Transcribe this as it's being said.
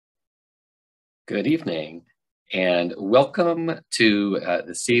Good evening, and welcome to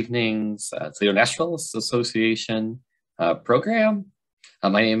this evening's Toledo Naturalist Association program.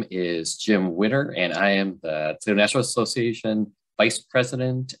 My name is Jim Witter, and I am the Toledo Naturalist Association Vice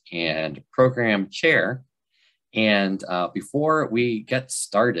President and Program Chair. And before we get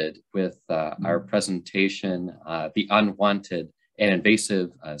started with our presentation, the Unwanted and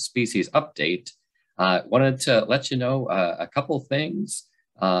Invasive Species Update, I wanted to let you know a couple things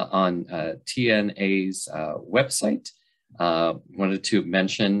on TNA's website. Wanted to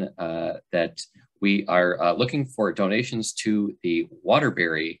mention that we are looking for donations to the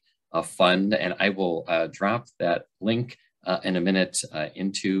Waterbury Fund, and I will drop that link in a minute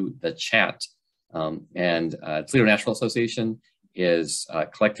into the chat. Toledo Natural Association is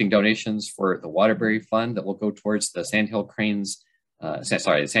collecting donations for the Waterbury Fund that will go towards the Sandhill Cranes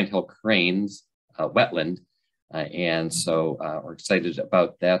wetland. And so we're excited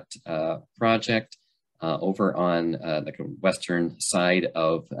about that project over on the western side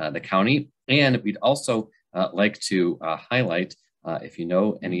of the county. And we'd also like to highlight, if you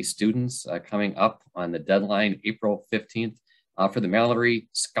know any students coming up on the deadline, April 15th, for the Mallory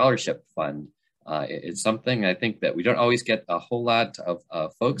Scholarship Fund. It's something I think that we don't always get a whole lot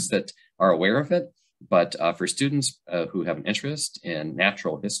of folks that are aware of it, but for students who have an interest in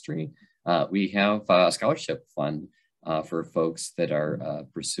natural history, we have a scholarship fund for folks that are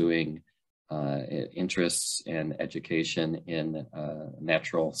pursuing interests in education in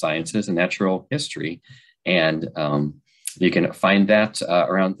natural sciences and natural history. And you can find that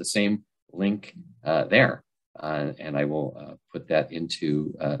around the same link there. And I will put that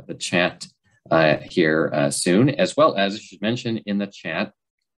into the chat here soon, as well as I should mention in the chat,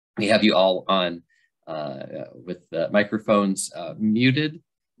 we have you all on with the microphones muted.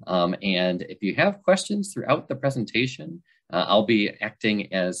 And if you have questions throughout the presentation, I'll be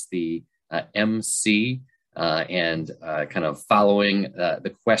acting as the MC and kind of following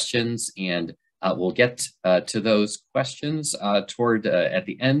the questions, and we'll get to those questions toward at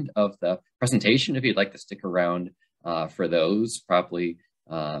the end of the presentation. If you'd like to stick around for those, probably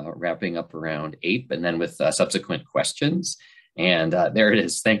wrapping up around 8, and then with subsequent questions. And there it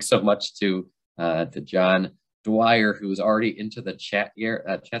is. Thanks so much to John Dwyer, who's already into the chat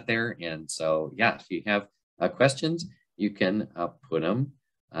there. And so, yeah, if you have questions, you can put them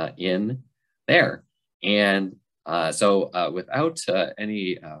in there. And so without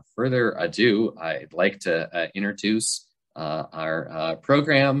any further ado, I'd like to introduce our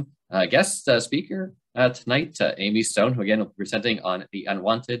program guest speaker tonight, Amy Stone, who again will be presenting on the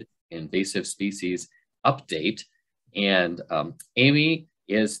Unwanted Invasive Species Update. And Amy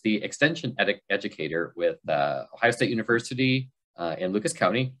is the Extension Educator with Ohio State University in Lucas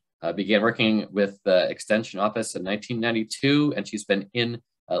County. Began working with the Extension Office in 1992, and she's been in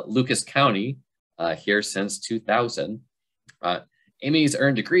Lucas County here since 2000. Amy's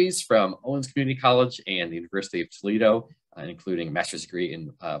earned degrees from Owens Community College and the University of Toledo, including a master's degree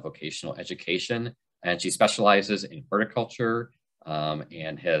in vocational education. And she specializes in horticulture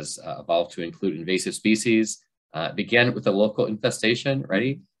and has evolved to include invasive species. Began with the local infestation,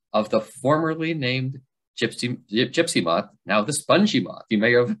 of the formerly named gypsy moth, now the spongy moth. You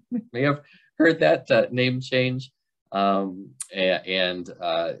may have heard that name change,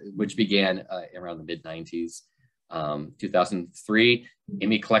 which began around the mid-90s. 2003,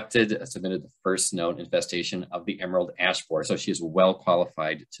 Amy submitted the first known infestation of the emerald ash borer. So she is well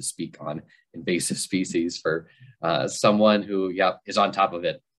qualified to speak on invasive species for someone who, is on top of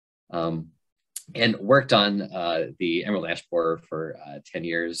it. And worked on the emerald ash borer for 10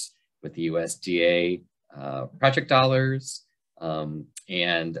 years with the USDA project dollars.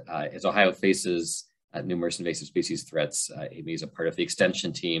 And as Ohio faces numerous invasive species threats, Amy is a part of the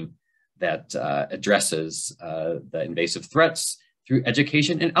extension team that addresses the invasive threats through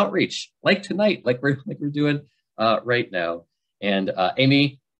education and outreach, like tonight, like we're doing right now. And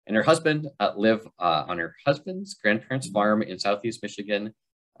Amy and her husband live on her husband's grandparents' farm in Southeast Michigan,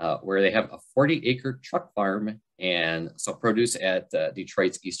 where they have a 40-acre truck farm and sell produce at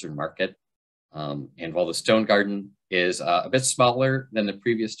Detroit's Eastern Market. And while the Stone Garden is a bit smaller than the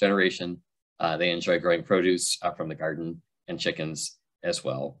previous generation, they enjoy growing produce from the garden and chickens as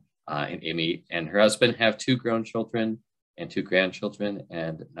well. And Amy and her husband have 2 grown children and 2 grandchildren,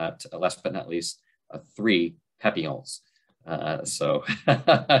 and last but not least, 3 papillons. So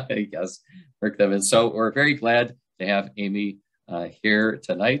I guess work them in. So we're very glad to have Amy here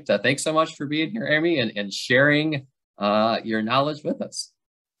tonight. Thanks so much for being here, Amy, and sharing your knowledge with us.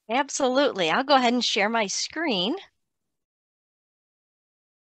 Absolutely. I'll go ahead and share my screen.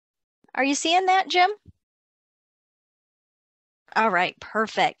 Are you seeing that, Jim? All right,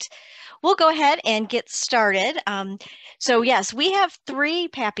 perfect. we'll go ahead and get started. So yes, we have 3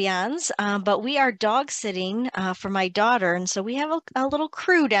 Papillons, but we are dog sitting for my daughter. And so we have a little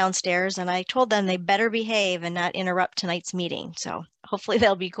crew downstairs, and I told them they better behave and not interrupt tonight's meeting. So hopefully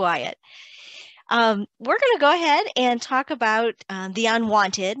they'll be quiet. We're going to go ahead and talk about the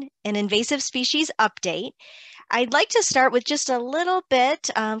unwanted and invasive species update. I'd like to start with just a little bit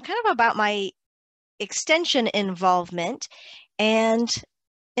kind of about my extension involvement. And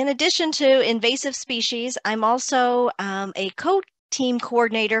in addition to invasive species, I'm also a co-team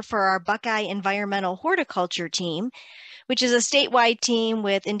coordinator for our Buckeye Environmental Horticulture team, which is a statewide team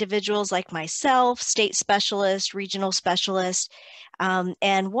with individuals like myself, state specialists, regional specialists.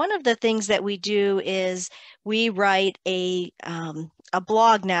 And one of the things that we do is we write a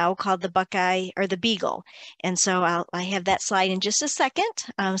blog now called the Buckeye or the Beagle. And so I have that slide in just a second.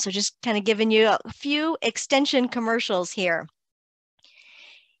 So just kind of giving you a few extension commercials here.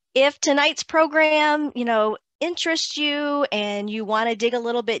 If tonight's program, interests you and you want to dig a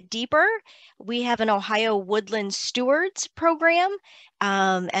little bit deeper, we have an Ohio Woodland Stewards program.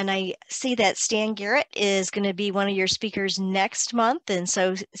 And I see that Stan Garrett is going to be one of your speakers next month. And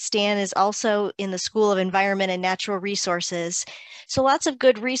so Stan is also in the School of Environment and Natural Resources. So lots of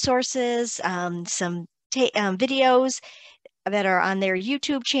good resources, some videos that are on their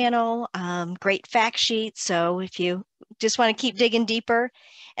YouTube channel, great fact sheets. So if you just want to keep digging deeper.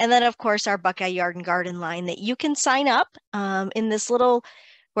 And then, of course, our Buckeye Yard and Garden line that you can sign up in this little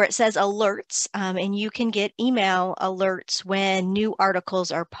where it says alerts, and you can get email alerts when new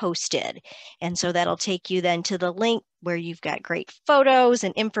articles are posted. And so that'll take you then to the link where you've got great photos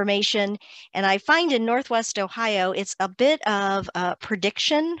and information. And I find in Northwest Ohio, it's a bit of a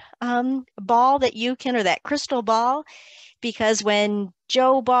prediction ball that you can, or that crystal ball, because when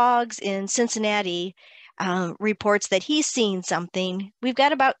Joe Boggs in Cincinnati reports that he's seen something, we've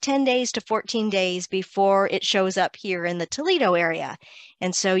got about 10 days to 14 days before it shows up here in the Toledo area.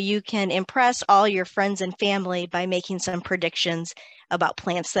 And so you can impress all your friends and family by making some predictions about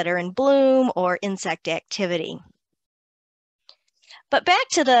plants that are in bloom or insect activity. But back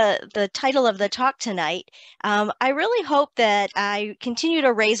to the title of the talk tonight, I really hope that I continue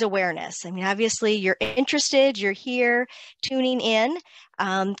to raise awareness. I mean, obviously, you're interested, you're here tuning in,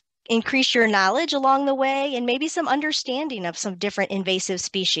 increase your knowledge along the way, and maybe some understanding of some different invasive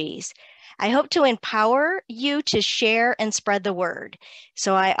species. I hope to empower you to share and spread the word.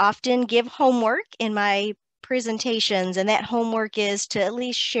 So I often give homework in my presentations, and that homework is to at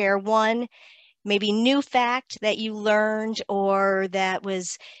least share one maybe new fact that you learned or that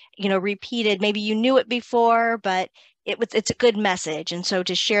was, repeated. Maybe you knew it before, but it's a good message. And so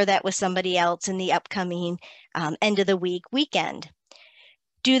to share that with somebody else in the upcoming end of the weekend.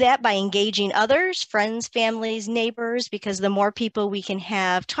 Do that by engaging others, friends, families, neighbors, because the more people we can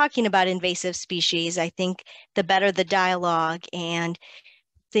have talking about invasive species, I think the better the dialogue and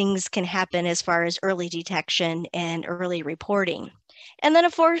things can happen as far as early detection and early reporting. And then,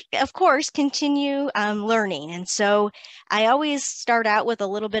 of course, continue learning. And so I always start out with a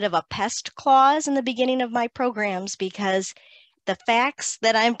little bit of a pest clause in the beginning of my programs, because the facts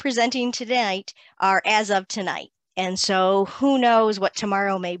that I'm presenting tonight are as of tonight. And so who knows what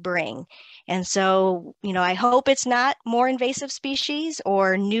tomorrow may bring. And so, I hope it's not more invasive species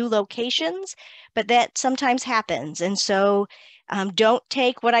or new locations, but that sometimes happens. And so don't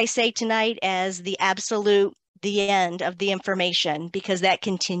take what I say tonight as the absolute, the end of the information, because that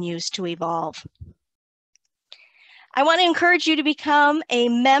continues to evolve. I want to encourage you to become a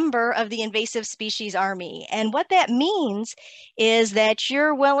member of the Invasive Species Army. And what that means is that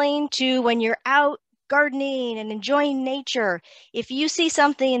you're willing to, when you're out gardening and enjoying nature, if you see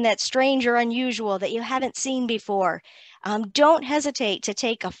something that's strange or unusual that you haven't seen before, don't hesitate to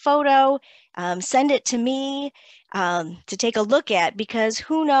take a photo, send it to me to take a look at, because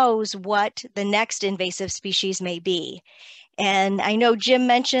who knows what the next invasive species may be. And I know Jim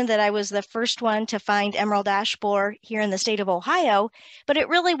mentioned that I was the first one to find emerald ash borer here in the state of Ohio, but it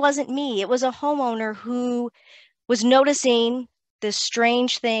really wasn't me. It was a homeowner who was noticing this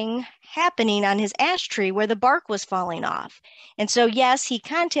strange thing happening on his ash tree where the bark was falling off. And so, yes, he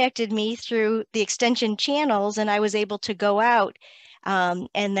contacted me through the extension channels, and I was able to go out and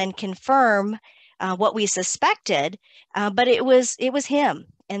then confirm what we suspected, but it was him.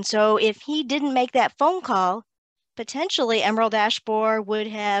 And so if he didn't make that phone call, potentially emerald ash borer would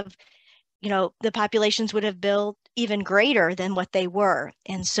have, the populations would have built even greater than what they were.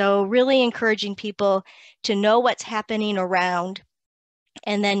 And so really encouraging people to know what's happening around,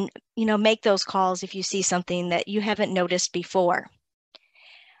 and then, make those calls if you see something that you haven't noticed before.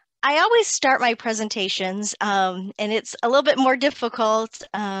 I always start my presentations, and it's a little bit more difficult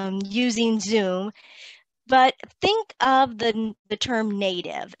using Zoom, but think of the term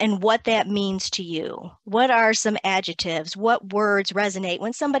native and what that means to you. What are some adjectives? What words resonate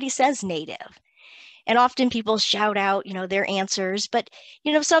when somebody says native? And often people shout out, their answers, but,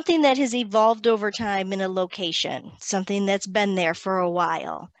 something that has evolved over time in a location, something that's been there for a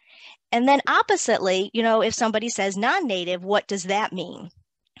while. And then oppositely, if somebody says non-native, what does that mean?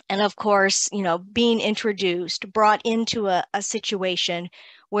 And of course, being introduced, brought into a situation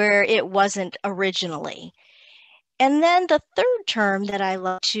where it wasn't originally. And then the third term that I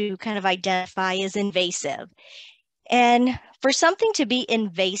love to kind of identify is invasive. And for something to be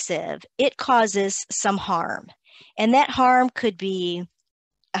invasive, it causes some harm. And that harm could be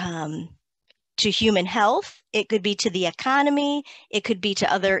to human health, it could be to the economy, it could be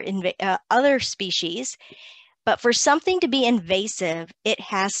to other species. But for something to be invasive, it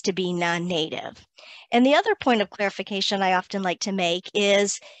has to be non-native. And the other point of clarification I often like to make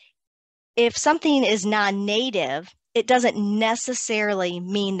is if something is non-native, it doesn't necessarily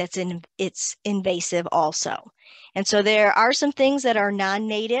mean that it's invasive also. And so there are some things that are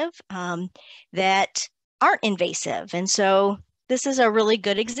non-native that aren't invasive. And so this is a really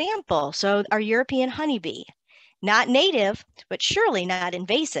good example. So our European honeybee, not native, but surely not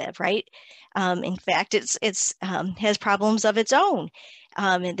invasive, right? In fact, it's has problems of its own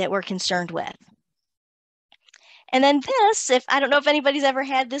that we're concerned with. And then this, I don't know if anybody's ever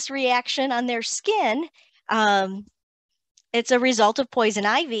had this reaction on their skin. It's a result of poison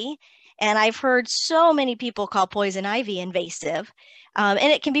ivy. And I've heard so many people call poison ivy invasive. And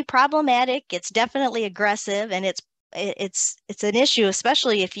it can be problematic. It's definitely aggressive, and it's an issue,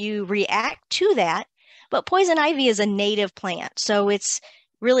 especially if you react to that. But poison ivy is a native plant, so it's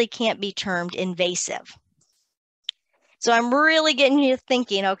really can't be termed invasive. So I'm really getting you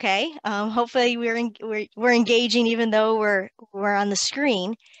thinking. Okay, hopefully we're engaging, even though we're on the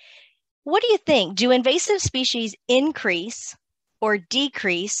screen. What do you think? Do invasive species increase or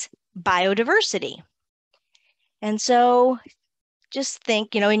decrease biodiversity? And so just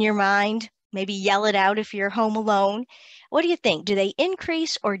think, in your mind, maybe yell it out if you're home alone. What do you think? Do they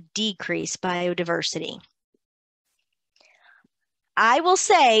increase or decrease biodiversity? I will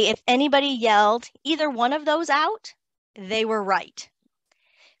say if anybody yelled either one of those out, they were right.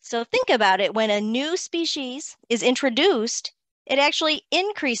 So think about it. When a new species is introduced, it actually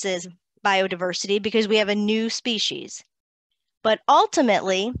increases biodiversity because we have a new species. But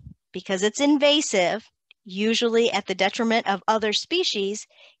ultimately, because it's invasive, usually at the detriment of other species,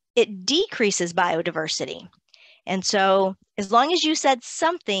 it decreases biodiversity. And so as long as you said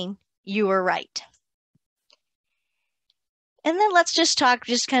something, you were right. And then let's just talk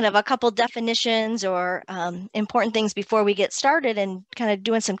just kind of a couple definitions or important things before we get started and kind of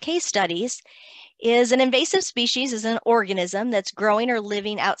doing some case studies. Is an invasive species is an organism that's growing or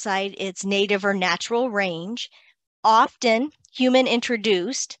living outside its native or natural range, often human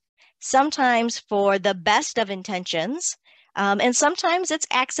introduced, sometimes for the best of intentions, and sometimes it's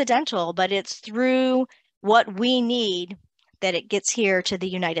accidental, but it's through what we need that it gets here to the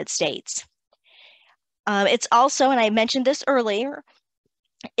United States. It's also, and I mentioned this earlier,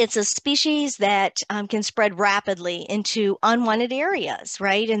 it's a species that can spread rapidly into unwanted areas,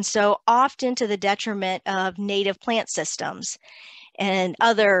 right? And so often to the detriment of native plant systems and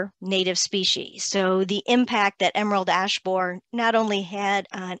other native species. So the impact that emerald ash borer not only had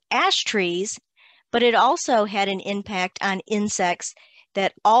on ash trees, but it also had an impact on insects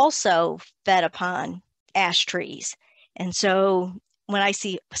that also fed upon ash trees. And so when I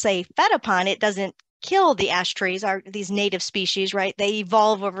say fed upon, it doesn't kill the ash trees, are these native species, right? They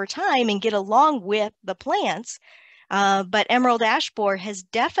evolve over time and get along with the plants. But emerald ash borer has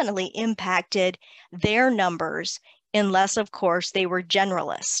definitely impacted their numbers, unless, of course, they were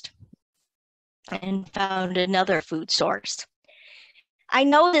generalist and found another food source. I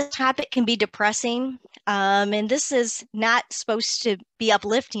know this topic can be depressing, and this is not supposed to be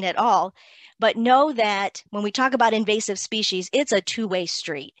uplifting at all, but know that when we talk about invasive species, it's a two-way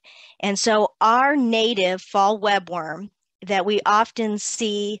street. And so our native fall webworm that we often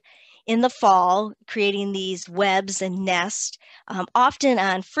see in the fall, creating these webs and nests, often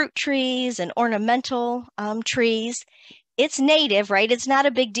on fruit trees and ornamental trees, it's native, right? It's not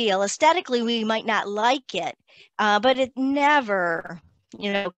a big deal. Aesthetically, we might not like it, but it never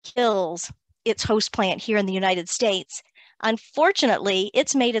kills its host plant here in the United States. Unfortunately,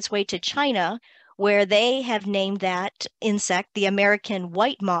 it's made its way to China, where they have named that insect the American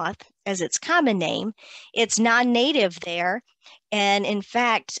white moth as its common name. It's non-native there. And in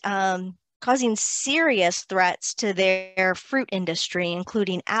fact, causing serious threats to their fruit industry,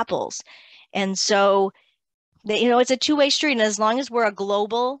 including apples. And so, it's a two-way street. And as long as we're a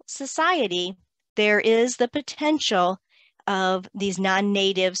global society, there is the potential of these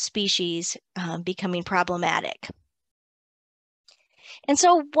non-native species becoming problematic. And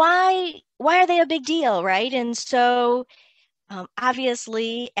so why are they a big deal, right? And so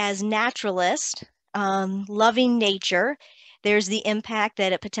obviously, as naturalists, loving nature, there's the impact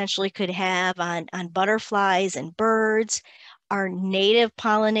that it potentially could have on butterflies and birds. Our native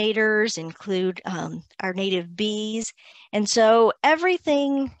pollinators include our native bees. And so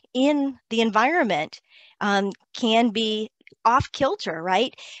everything in the environment can be off kilter,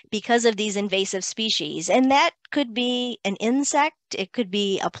 right? Because of these invasive species. And that could be an insect, it could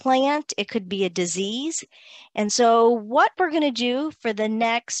be a plant, it could be a disease. And so what we're going to do for the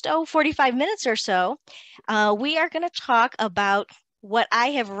next, 45 minutes or so, we are going to talk about what I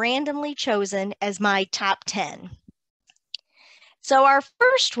have randomly chosen as my top 10. So our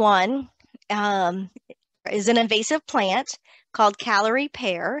first one is an invasive plant called Callery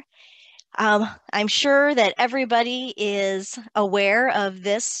pear. I'm sure that everybody is aware of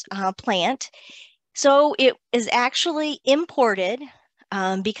this plant. So it is actually imported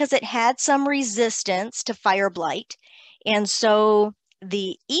because it had some resistance to fire blight. And so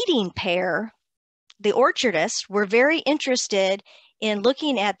the eating pear, the orchardists, were very interested in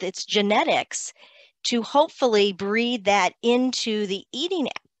looking at its genetics to hopefully breed that into the eating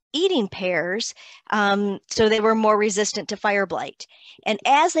pears, so they were more resistant to fire blight. And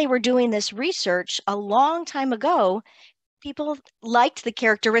as they were doing this research a long time ago, people liked the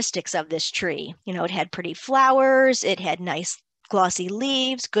characteristics of this tree. It had pretty flowers, it had nice glossy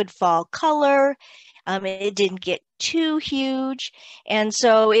leaves, good fall color. It didn't get too huge. And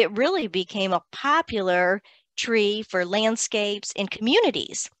so it really became a popular tree for landscapes and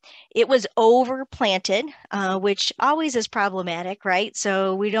communities. It was overplanted, which always is problematic, right?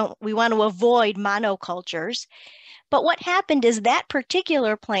 So we want to avoid monocultures. But what happened is that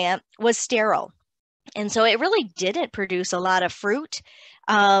particular plant was sterile. And so it really didn't produce a lot of fruit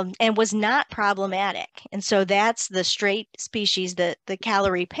and was not problematic. And so that's the straight species, the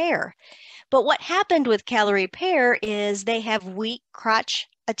Callery pear. But what happened with Callery pear is they have weak crotch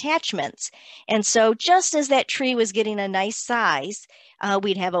attachments. And so just as that tree was getting a nice size,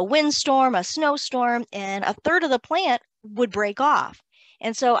 we'd have a windstorm, a snowstorm, and a third of the plant would break off.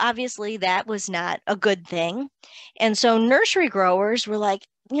 And so obviously that was not a good thing. And so nursery growers were like,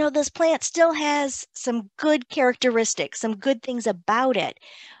 this plant still has some good characteristics, some good things about it.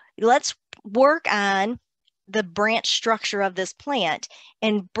 Let's work on the branch structure of this plant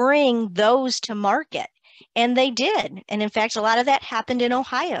and bring those to market. And they did. And in fact, a lot of that happened in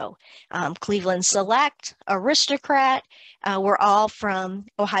Ohio. Cleveland Select, Aristocrat were all from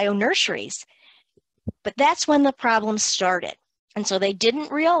Ohio nurseries. But that's when the problem started. And so they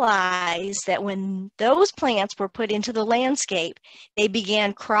didn't realize that when those plants were put into the landscape, they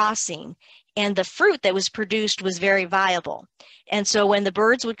began crossing. And the fruit that was produced was very viable. And so when the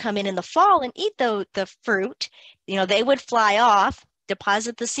birds would come in the fall and eat the fruit, they would fly off,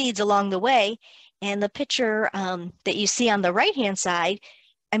 deposit the seeds along the way. And the picture that you see on the right-hand side,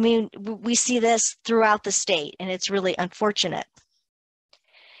 we see this throughout the state, and it's really unfortunate.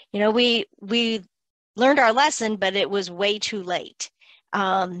 We learned our lesson, but it was way too late.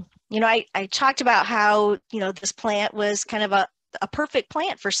 I talked about how, this plant was kind of a perfect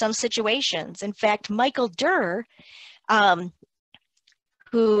plant for some situations. In fact, Michael Durr,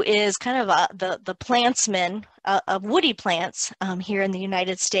 who is kind of the plantsman of woody plants here in the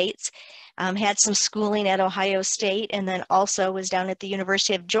United States, had some schooling at Ohio State and then also was down at the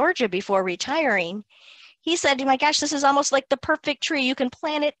University of Georgia before retiring. He said, my gosh, this is almost like the perfect tree. You can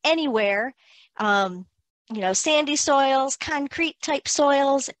plant it anywhere, sandy soils, concrete type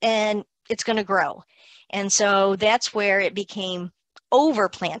soils, and it's going to grow. And so that's where it became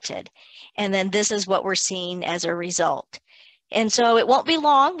overplanted. And then this is what we're seeing as a result. And so it won't be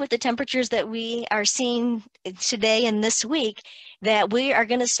long with the temperatures that we are seeing today and this week that we are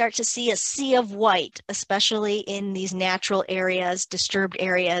going to start to see a sea of white, especially in these natural areas, disturbed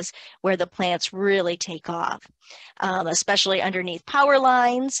areas where the plants really take off, especially underneath power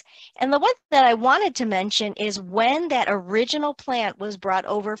lines. And the one that I wanted to mention is when that original plant was brought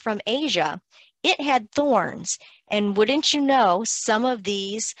over from Asia, it had thorns. And wouldn't you know, some of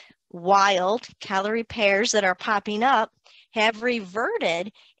these wild Callery pears that are popping up have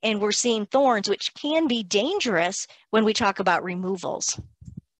reverted, and we're seeing thorns, which can be dangerous when we talk about removals.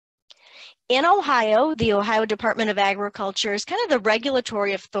 In Ohio, the Ohio Department of Agriculture is kind of the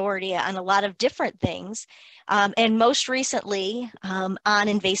regulatory authority on a lot of different things, and most recently on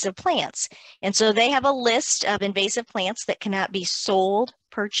invasive plants. And so they have a list of invasive plants that cannot be sold,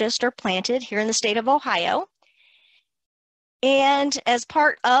 purchased, or planted here in the state of Ohio. And as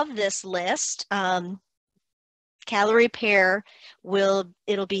part of this list, cattle repair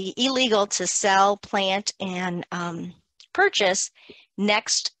it'll be illegal to sell, plant, and purchase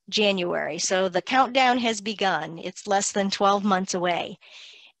next January. So the countdown has begun. It's less than 12 months away.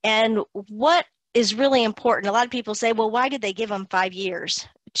 And what is really important, a lot of people say, well, why did they give them 5 years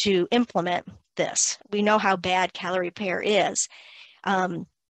to implement this? We know how bad cattle repair is. And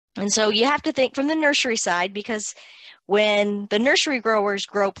so you have to think from the nursery side, because when the nursery growers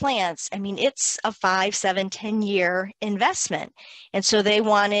grow plants, I mean, it's a 5, 7, 10-year investment. And so they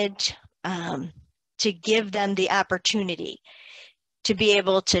wanted to give them the opportunity to be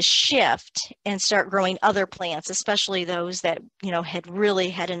able to shift and start growing other plants, especially those that, had really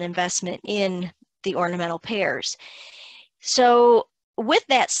had an investment in the ornamental pears. So with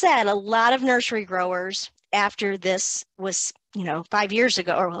that said, a lot of nursery growers, after this was, 5 years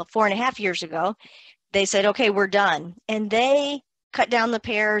ago, or 4.5 years ago, they said, okay, we're done. And they cut down the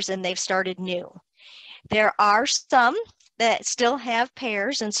pears and they've started new. There are some that still have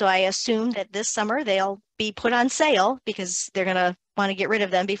pears. And so I assume that this summer they'll be put on sale because they're going to want to get rid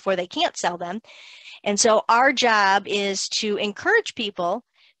of them before they can't sell them. And so our job is to encourage people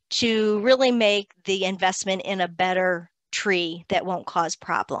to really make the investment in a better tree that won't cause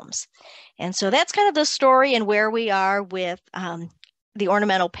problems. And so that's kind of the story and where we are with the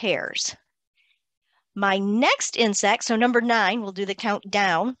ornamental pears. My next insect, so number 9, we'll do the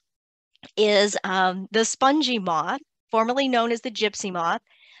countdown, is the spongy moth, formerly known as the gypsy moth.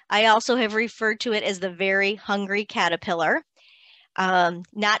 I also have referred to it as the very hungry caterpillar.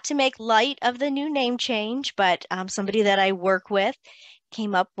 Not to make light of the new name change, but somebody that I work with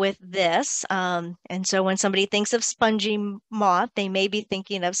came up with this. And so when somebody thinks of spongy moth, they may be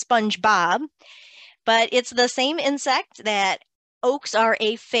thinking of SpongeBob, but it's the same insect that oaks are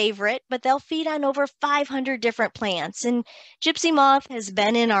a favorite, but they'll feed on over 500 different plants. And gypsy moth has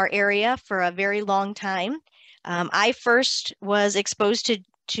been in our area for a very long time. I first was exposed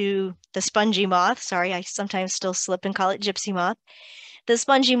to the spongy moth. Sorry, I sometimes still slip and call it gypsy moth. The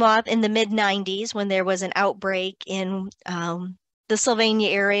spongy moth in the mid-90s when there was an outbreak in the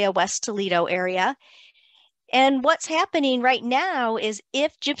Sylvania area, West Toledo area. And what's happening right now is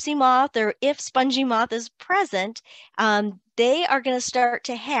if gypsy moth or if spongy moth is present, they are going to start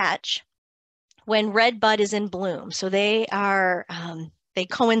to hatch when red bud is in bloom. So they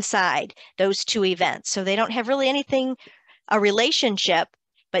coincide, those two events. So they don't have really a relationship,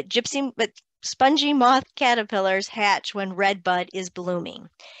 but spongy moth caterpillars hatch when red bud is blooming.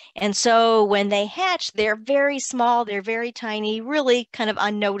 And so when they hatch, they're very small, they're very tiny, really kind of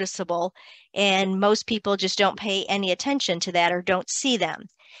unnoticeable. And most people just don't pay any attention to that or don't see them.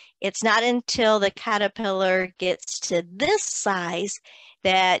 It's not until the caterpillar gets to this size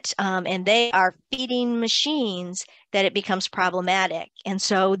that, and they are feeding machines, that it becomes problematic. And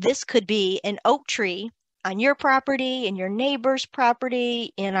so this could be an oak tree on your property, in your neighbor's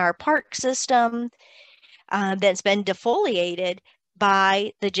property, in our park system that's been defoliated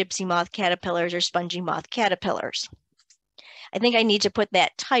by the gypsy moth caterpillars or spongy moth caterpillars. I think I need to put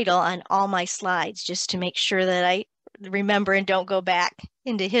that title on all my slides just to make sure that I remember and don't go back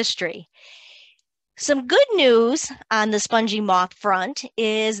into history. Some good news on the spongy moth front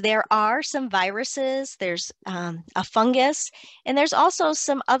is there are some viruses, there's a fungus, and there's also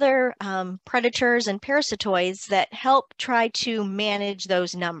some other predators and parasitoids that help try to manage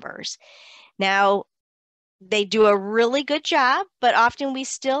those numbers. Now, they do a really good job, but often we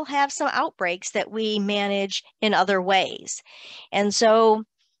still have some outbreaks that we manage in other ways. And so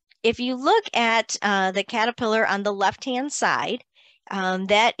if you look at the caterpillar on the left-hand side,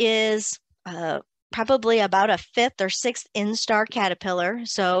 that is probably about a 5th or 6th instar caterpillar.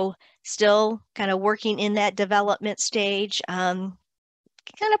 So still kind of working in that development stage. Kind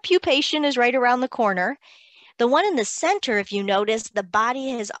of pupation is right around the corner. The one in the center, if you notice, the body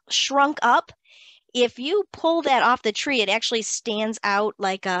has shrunk up. If you pull that off the tree, it actually stands up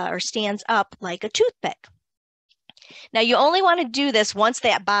like a toothpick. Now, you only want to do this once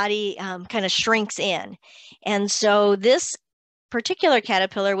that body kind of shrinks in. And so this particular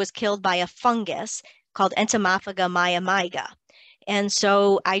caterpillar was killed by a fungus called Entomophaga myomyga. And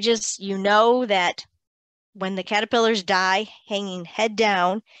so you know that when the caterpillars die hanging head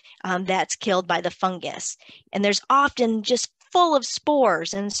down, that's killed by the fungus. And there's often just full of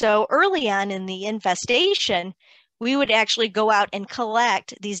spores. And so early on in the infestation, we would actually go out and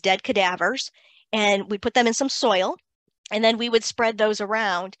collect these dead cadavers, and we put them in some soil, and then we would spread those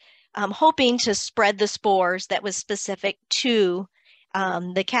around, hoping to spread the spores that was specific to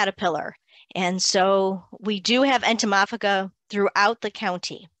the caterpillar. And so we do have entomophaga throughout the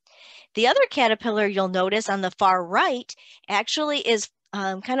county. The other caterpillar you'll notice on the far right actually is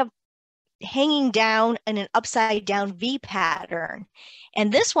kind of hanging down in an upside down V pattern.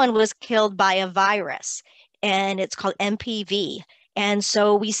 And this one was killed by a virus, and it's called MPV. And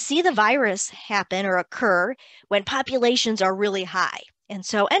so we see the virus happen or occur when populations are really high. And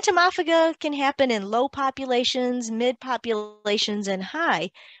so entomophaga can happen in low populations, mid populations, and high,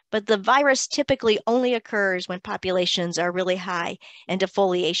 but the virus typically only occurs when populations are really high and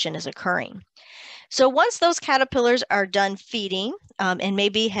defoliation is occurring. So once those caterpillars are done feeding and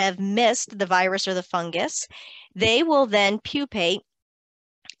maybe have missed the virus or the fungus, they will then pupate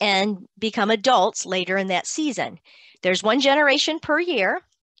and become adults later in that season. There's one generation per year.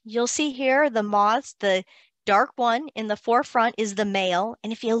 You'll see here the moths, the dark one in the forefront is the male.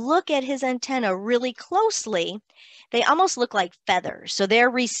 And if you look at his antenna really closely, they almost look like feathers. So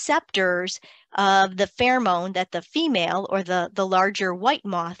they're receptors of the pheromone that the female or the larger white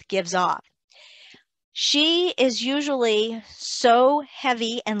moth gives off. She is usually so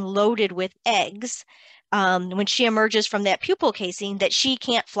heavy and loaded with eggs when she emerges from that pupal casing that she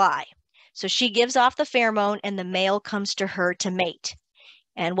can't fly. So she gives off the pheromone and the male comes to her to mate.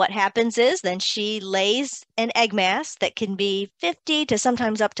 And what happens is then she lays an egg mass that can be 50 to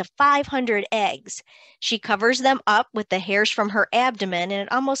sometimes up to 500 eggs. She covers them up with the hairs from her abdomen, and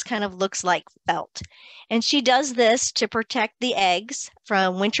it almost kind of looks like felt. And she does this to protect the eggs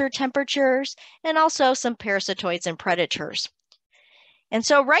from winter temperatures and also some parasitoids and predators. And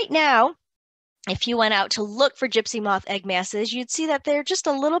so right now, if you went out to look for gypsy moth egg masses, you'd see that they're just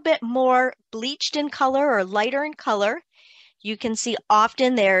a little bit more bleached in color or lighter in color. You can see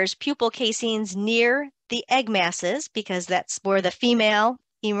often there's pupal casings near the egg masses because that's where the female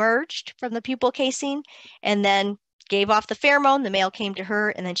emerged from the pupal casing and then gave off the pheromone. The male came to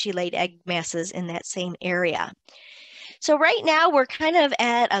her and then she laid egg masses in that same area. So right now we're kind of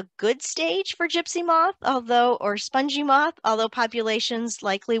at a good stage for gypsy moth, or spongy moth, although populations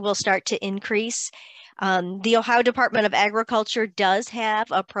likely will start to increase. The Ohio Department of Agriculture does have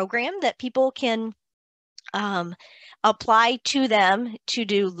a program that people can apply to them to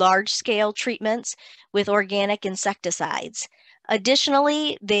do large-scale treatments with organic insecticides.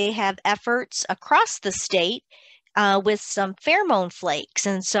 Additionally, they have efforts across the state with some pheromone flakes.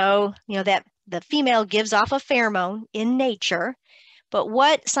 And so, that the female gives off a pheromone in nature. But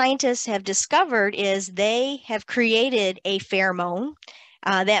what scientists have discovered is they have created a pheromone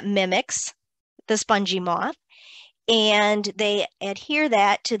that mimics the spongy moth. And they adhere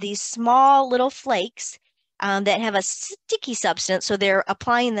that to these small little flakes that have a sticky substance. So they're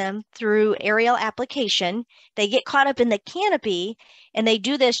applying them through aerial application. They get caught up in the canopy, and they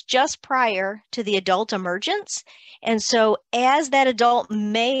do this just prior to the adult emergence. And so as that adult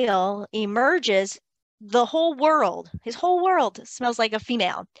male emerges, his whole world smells like a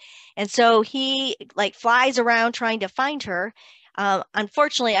female. And so he flies around trying to find her.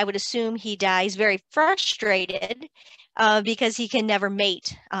 Unfortunately, I would assume he dies very frustrated because he can never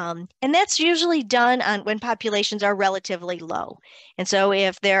mate. And that's usually done when populations are relatively low. And so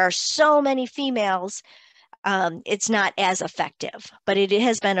if there are so many females, it's not as effective. But it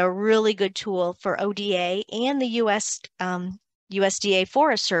has been a really good tool for ODA and the USDA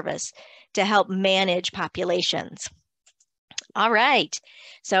Forest Service to help manage populations. All right,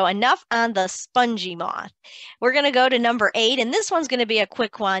 so enough on the spongy moth. We're going to go to number 8, and this one's going to be a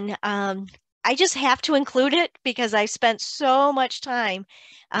quick one. I just have to include it because I spent so much time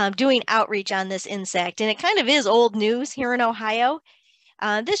doing outreach on this insect, and it kind of is old news here in Ohio.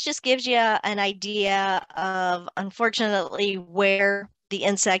 This just gives you an idea of, unfortunately, where the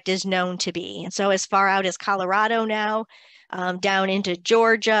insect is known to be. And so as far out as Colorado now, down into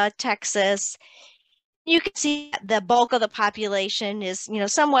Georgia, Texas, you can see the bulk of the population is,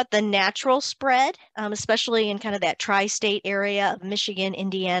 somewhat the natural spread, especially in kind of that tri-state area of Michigan,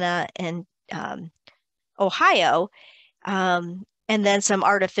 Indiana, and Ohio, and then some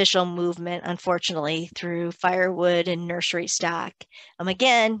artificial movement, unfortunately, through firewood and nursery stock.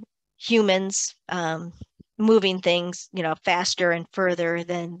 Again, humans moving things, faster and further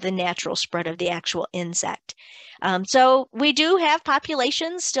than the natural spread of the actual insect. So we do have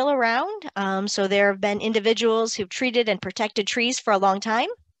populations still around. So there have been individuals who've treated and protected trees for a long time.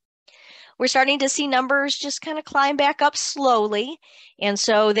 we're starting to see numbers just kind of climb back up slowly. And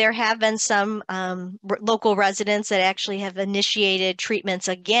so there have been some local residents that actually have initiated treatments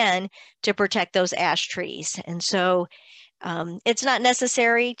again to protect those ash trees. And so it's not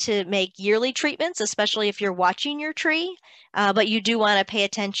necessary to make yearly treatments, especially if you're watching your tree, but you do want to pay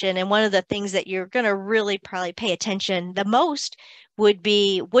attention. And one of the things that you're going to really probably pay attention the most would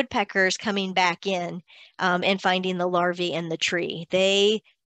be woodpeckers coming back in and finding the larvae in the tree. They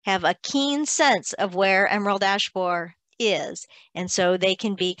have a keen sense of where emerald ash borer is. And so they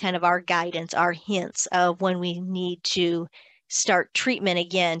can be kind of our guidance, our hints of when we need to start treatment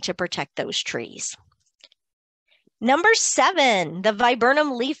again to protect those trees. Number 7, the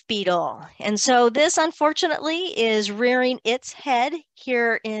viburnum leaf beetle. And so this, unfortunately, is rearing its head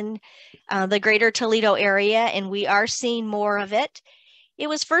here in the greater Toledo area, and we are seeing more of it. It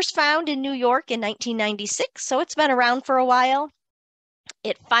was first found in New York in 1996, so it's been around for a while.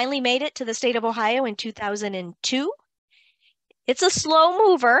 It finally made it to the state of Ohio in 2002. It's a slow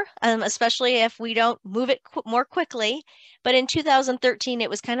mover, especially if we don't move it more quickly. But in 2013, it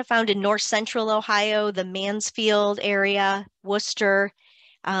was kind of found in north central Ohio, the Mansfield area, Worcester.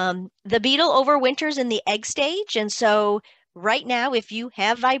 The beetle overwinters in the egg stage. And so right now, if you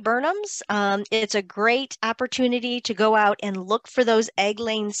have viburnums, it's a great opportunity to go out and look for those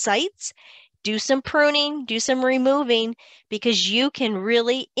egg-laying sites, do some pruning, do some removing, because you can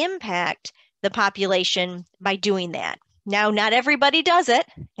really impact the population by doing that. Now, not everybody does it,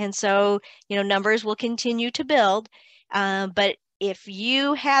 and so, numbers will continue to build, but if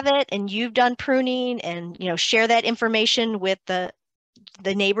you have it and you've done pruning and, share that information with the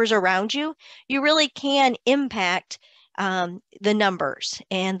neighbors around you, you really can impact the numbers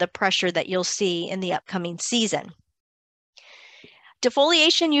and the pressure that you'll see in the upcoming season.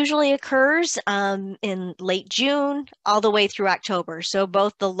 Defoliation usually occurs in late June all the way through October, so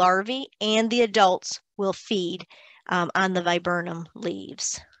both the larvae and the adults will feed on the viburnum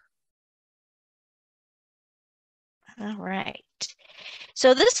leaves. All right.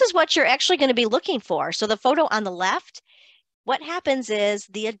 So this is what you're actually going to be looking for. So the photo on the left, what happens is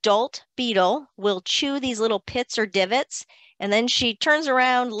the adult beetle will chew these little pits or divots, and then she turns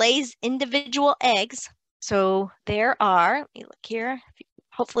around, lays individual eggs. So there are, let me look here.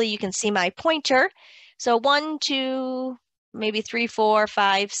 Hopefully you can see my pointer. So 1, 2, maybe 3, 4,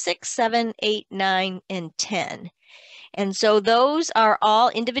 5, 6, 7, 8, 9, and 10. And so those are all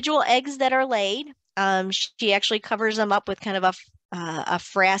individual eggs that are laid. She actually covers them up with kind of a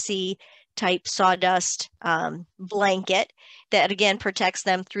frassy type sawdust blanket that again protects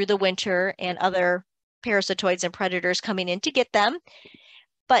them through the winter and other parasitoids and predators coming in to get them.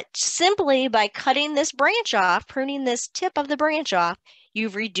 But simply by cutting this branch off, pruning this tip of the branch off,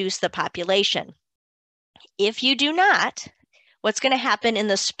 you've reduced the population. If you do not, what's going to happen in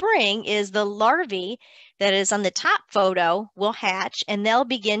the spring is the larvae that is on the top photo will hatch and they'll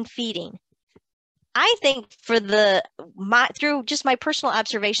begin feeding. I think through just my personal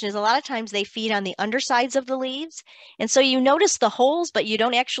observation is a lot of times they feed on the undersides of the leaves. And so you notice the holes, but you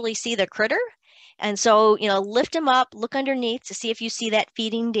don't actually see the critter. And so, lift them up, look underneath to see if you see that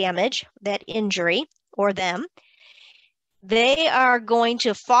feeding damage, that injury, or them. They are going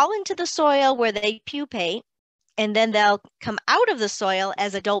to fall into the soil where they pupate, and then they'll come out of the soil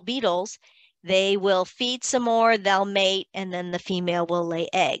as adult beetles. They will feed some more, they'll mate, and then the female will lay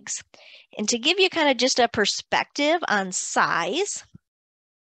eggs. And to give you kind of just a perspective on size,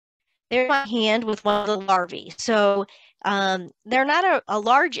 there's my hand with one of the larvae. So they're not a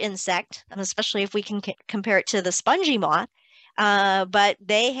large insect, especially if we can compare it to the spongy moth, but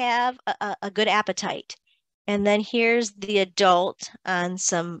they have a good appetite. And then here's the adult on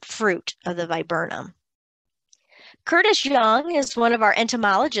some fruit of the viburnum. Curtis Young is one of our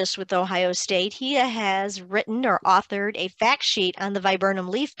entomologists with Ohio State. He has written or authored a fact sheet on the viburnum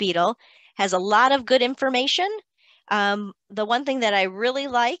leaf beetle, has a lot of good information. The one thing that I really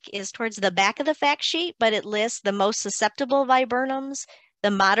like is towards the back of the fact sheet, but it lists the most susceptible viburnums,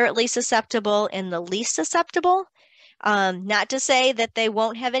 the moderately susceptible, and the least susceptible. Not to say that they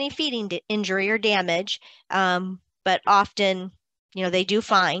won't have any feeding injury or damage, but often, they do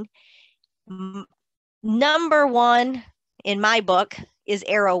fine. Number 1 in my book is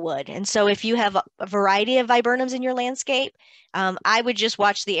arrowwood. And so if you have a variety of viburnums in your landscape, I would just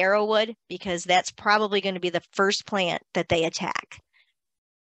watch the arrowwood because that's probably going to be the first plant that they attack.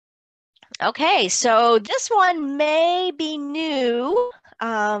 Okay, so this one may be new,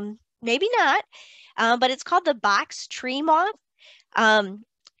 maybe not, but it's called the box tree moth. And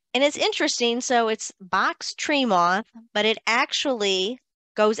it's interesting. So it's box tree moth, but it actually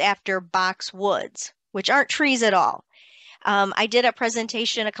goes after box woods, which aren't trees at all. I did a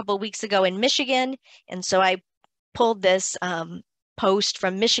presentation a couple of weeks ago in Michigan, and so I pulled this post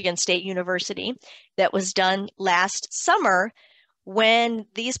from Michigan State University that was done last summer when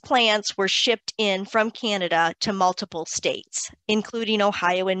these plants were shipped in from Canada to multiple states, including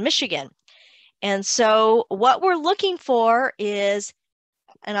Ohio and Michigan. And so what we're looking for is,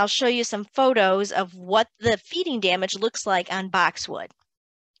 and I'll show you some photos of what the feeding damage looks like on boxwood.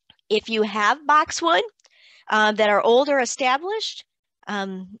 If you have boxwood that are old or established,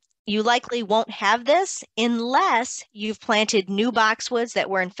 you likely won't have this unless you've planted new boxwoods that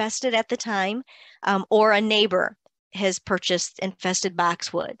were infested at the time, or a neighbor has purchased infested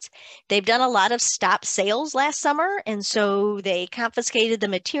boxwoods. They've done a lot of stop sales last summer, and so they confiscated the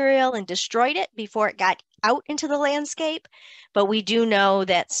material and destroyed it before it got out into the landscape. But we do know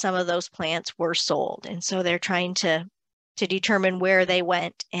that some of those plants were sold, and so they're trying to determine where they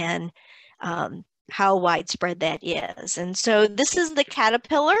went and how widespread that is. And so this is the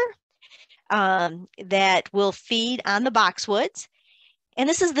caterpillar that will feed on the boxwoods, and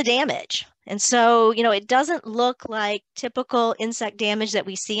this is the damage. And so, you know, it doesn't look like typical insect damage that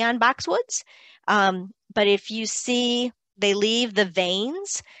we see on boxwoods, but if you see, they leave the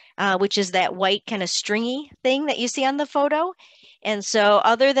veins, which is that white kind of stringy thing that you see on the photo. And so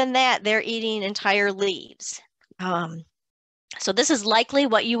other than that, they're eating entire leaves. So this is likely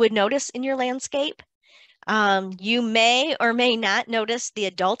what you would notice in your landscape. You may or may not notice the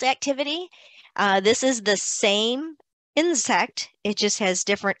adult activity. This is the same insect, it just has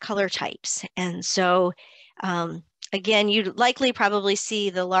different color types. And so, again, you'd likely probably see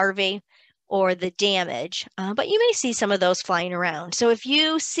the larvae or the damage, but you may see some of those flying around. So if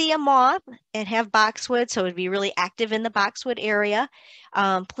you see a moth and have boxwood, so it'd be really active in the boxwood area,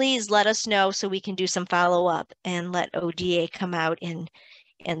 please let us know so we can do some follow-up and let ODA come out and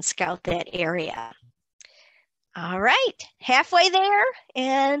scout that area. All right, halfway there,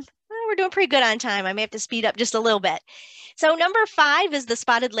 and we're doing pretty good on time. I may have to speed up just a little bit. So number 5 is the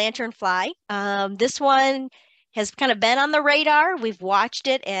spotted lanternfly. This one has kind of been on the radar. We've watched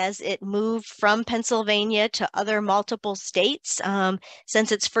it as it moved from Pennsylvania to other multiple states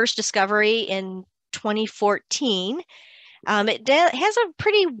since its first discovery in 2014. It has a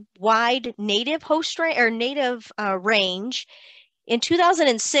pretty wide native host range. In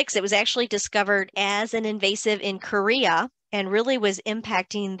 2006, it was actually discovered as an invasive in Korea and really was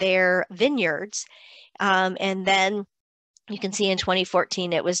impacting their vineyards. And then you can see in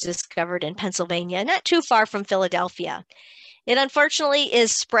 2014, it was discovered in Pennsylvania, not too far from Philadelphia. It unfortunately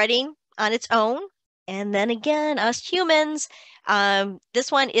is spreading on its own. And then again, us humans,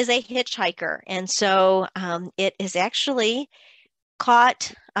 this one is a hitchhiker. And so it is actually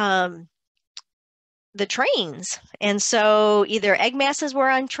caught the trains. And so either egg masses were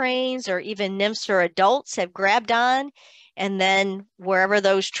on trains or even nymphs or adults have grabbed on. And then wherever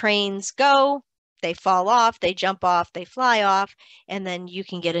those trains go, they fall off, they jump off, they fly off, and then you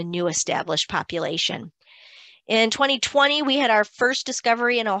can get a new established population. In 2020, we had our first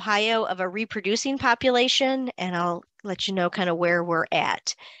discovery in Ohio of a reproducing population, and I'll let you know kind of where we're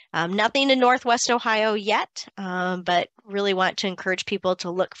at. Nothing in Northwest Ohio yet, but really want to encourage people to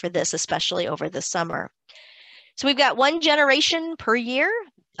look for this, especially over the summer. So we've got one generation per year.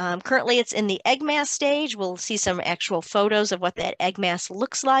 Currently, it's in the egg mass stage. We'll see some actual photos of what that egg mass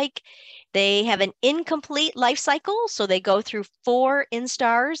looks like. They have an incomplete life cycle, so they go through 4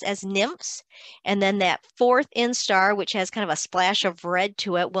 instars as nymphs, and then that 4th instar, which has kind of a splash of red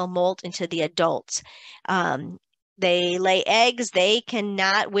to it, will molt into the adults. They lay eggs. They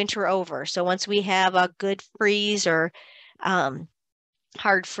cannot winter over. So once we have a good freeze or hard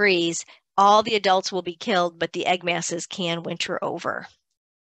freeze, all the adults will be killed, but the egg masses can winter over.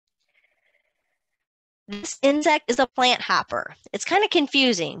 This insect is a plant hopper. It's kind of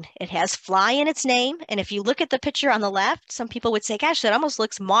confusing. It has fly in its name, and if you look at the picture on the left, some people would say, gosh, that almost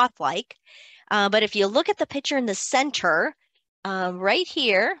looks moth-like. But if you look at the picture in the center, right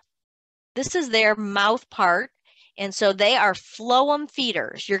here, this is their mouth part, and so they are phloem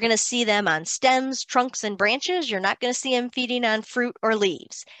feeders. You're going to see them on stems, trunks, and branches. You're not going to see them feeding on fruit or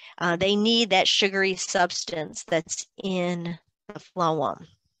leaves. They need that sugary substance that's in the phloem.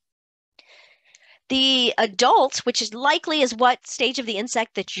 The adults, which is likely is what stage of the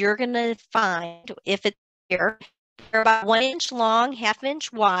insect that you're going to find if it's here, they're about 1 inch long, 1/2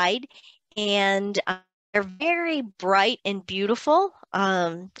 inch wide, and they're very bright and beautiful,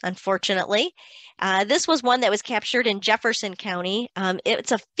 unfortunately. This was one that was captured in Jefferson County.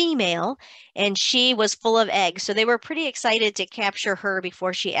 It's a female, and she was full of eggs, so they were pretty excited to capture her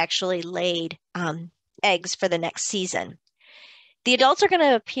before she actually laid eggs for the next season. The adults are going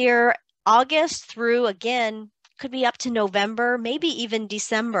to appear August through, again, could be up to November, maybe even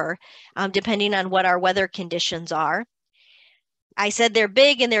December, depending on what our weather conditions are. I said they're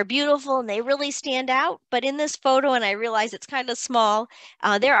big and they're beautiful and they really stand out, but in this photo, and I realize it's kind of small,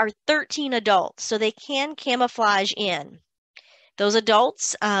 there are 13 adults, so they can camouflage in. Those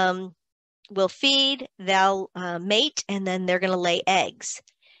adults will feed, they'll mate, and then they're going to lay eggs.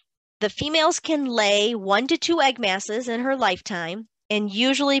 The females can lay 1 to 2 egg masses in her lifetime, and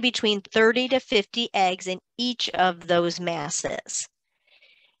usually between 30 to 50 eggs in each of those masses.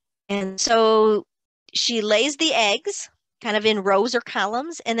 And so she lays the eggs kind of in rows or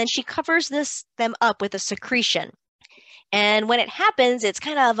columns, and then she covers them up with a secretion. And when it happens, it's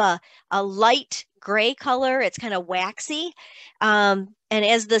kind of a light gray color. It's kind of waxy. And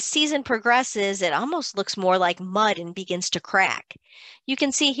as the season progresses, it almost looks more like mud and begins to crack. You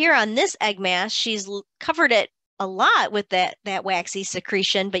can see here on this egg mass, she's covered it a lot with that waxy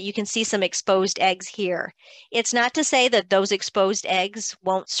secretion, but you can see some exposed eggs here. It's not to say that those exposed eggs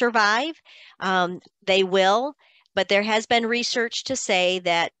won't survive. They will, but there has been research to say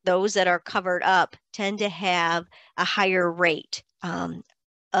that those that are covered up tend to have a higher rate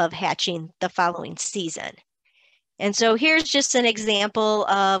of hatching the following season. And so here's just an example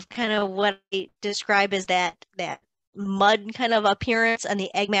of kind of what I describe as that mud kind of appearance on the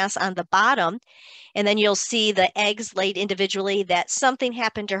egg mass on the bottom. And then you'll see the eggs laid individually, that something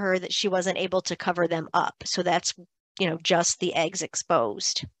happened to her that she wasn't able to cover them up. So that's, just the eggs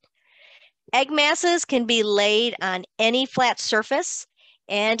exposed. Egg masses can be laid on any flat surface,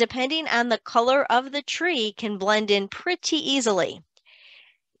 and depending on the color of the tree, can blend in pretty easily.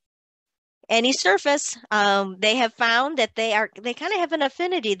 Any surface, they have found that they kind of have an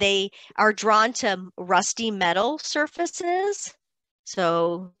affinity. They are drawn to rusty metal surfaces.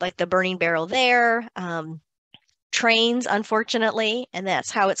 So like the burning barrel there, trains, unfortunately, and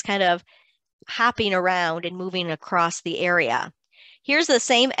that's how it's kind of hopping around and moving across the area. Here's the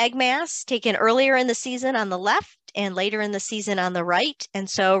same egg mass taken earlier in the season on the left and later in the season on the right. And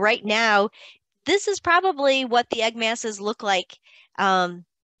so right now, this is probably what the egg masses look like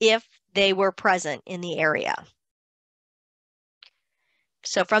if they were present in the area.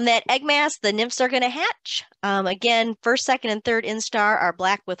 So from that egg mass, the nymphs are going to hatch. Again, first, second, and third instar are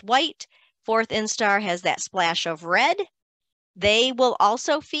black with white. Fourth instar has that splash of red. They will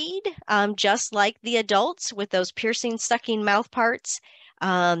also feed just like the adults with those piercing, sucking mouth parts.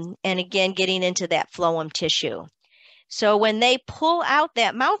 And again, getting into that phloem tissue. So when they pull out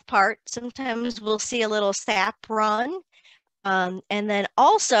that mouth part, sometimes we'll see a little sap run. And then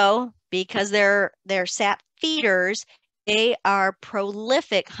also, because they're sap feeders, they are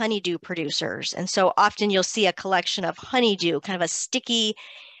prolific honeydew producers. And so often you'll see a collection of honeydew, kind of a sticky,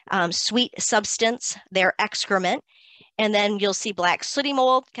 sweet substance, their excrement. And then you'll see black sooty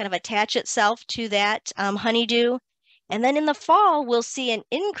mold kind of attach itself to that honeydew. And then in the fall, we'll see an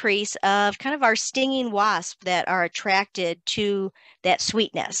increase of kind of our stinging wasp that are attracted to that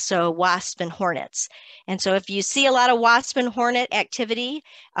sweetness. So wasps and hornets. And so if you see a lot of wasp and hornet activity,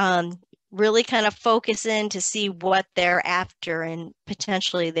 really kind of focus in to see what they're after, and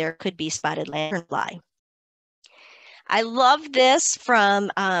potentially there could be spotted lanternfly. I love this from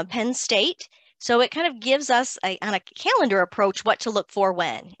Penn State. So it kind of gives us on a calendar approach what to look for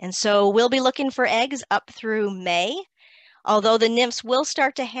when. And so we'll be looking for eggs up through May, although the nymphs will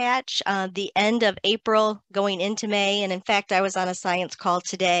start to hatch the end of April going into May. And in fact, I was on a science call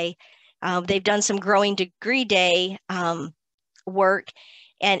today. They've done some growing degree day work.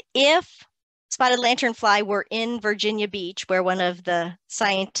 And if spotted lanternfly were in Virginia Beach, where one of the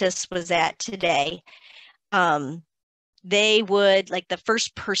scientists was at today, they would, like the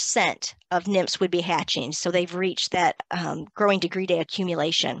first % of nymphs would be hatching. So they've reached that growing degree day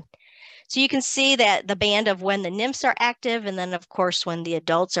accumulation. So you can see that the band of when the nymphs are active, and then of course when the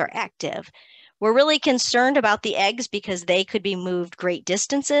adults are active. We're really concerned about the eggs because they could be moved great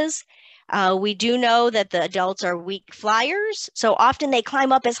distances. We do know that the adults are weak flyers. So often they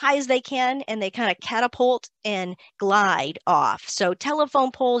climb up as high as they can and they kind of catapult and glide off. So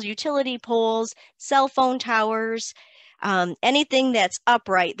telephone poles, utility poles, cell phone towers, anything that's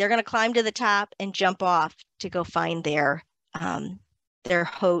upright, they're going to climb to the top and jump off to go find their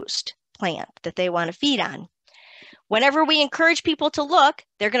host plant that they want to feed on. Whenever we encourage people to look,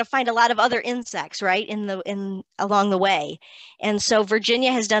 they're going to find a lot of other insects, right, along the way. And so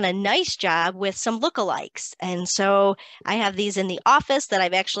Virginia has done a nice job with some lookalikes. And so I have these in the office that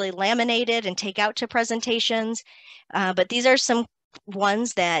I've actually laminated and take out to presentations. But these are some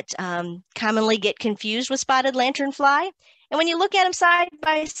ones that commonly get confused with spotted lanternfly. And when you look at them side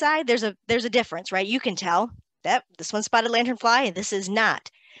by side, there's a difference, right? You can tell that this one's spotted lanternfly and this is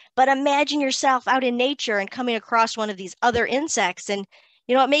not. But imagine yourself out in nature and coming across one of these other insects, and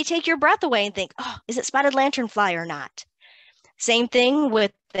it may take your breath away and think, oh, is it spotted lanternfly or not? Same thing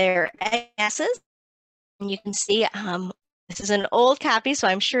with their egg masses. And you can see this is an old copy, so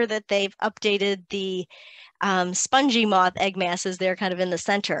I'm sure that they've updated the spongy moth egg masses there kind of in the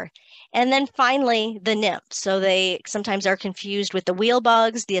center. And then finally, the nymphs. So they sometimes are confused with the wheel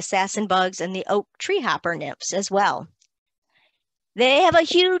bugs, the assassin bugs, and the oak tree hopper nymphs as well. They have a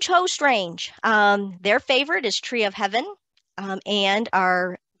huge host range. Their favorite is tree of heaven and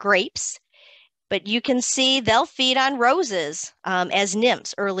our grapes. But you can see they'll feed on roses as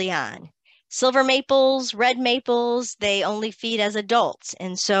nymphs early on. Silver maples, red maples, they only feed as adults.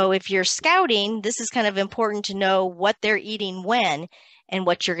 And so if you're scouting, this is kind of important to know what they're eating when and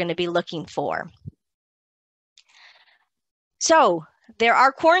what you're going to be looking for. So there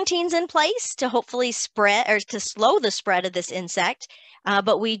are quarantines in place to hopefully spread or to slow the spread of this insect.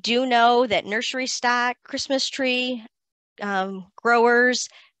 But we do know that nursery stock, Christmas tree growers,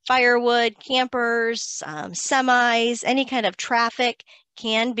 firewood, campers, semis, any kind of traffic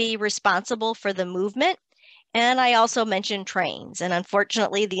can be responsible for the movement. And I also mentioned trains. And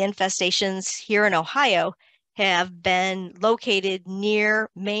unfortunately, the infestations here in Ohio have been located near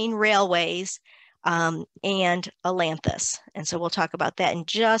main railways and Atlantis. And so we'll talk about that in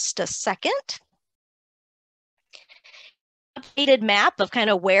just a second. Updated map of kind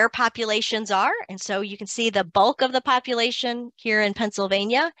of where populations are. And so you can see the bulk of the population here in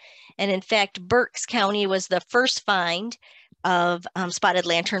Pennsylvania. And in fact, Berks County was the first find of spotted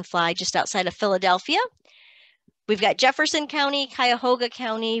lanternfly just outside of Philadelphia. We've got Jefferson County, Cuyahoga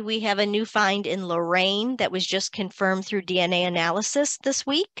County. We have a new find in Lorain that was just confirmed through DNA analysis this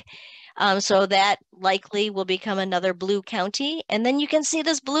week. So that likely will become another blue county. And then you can see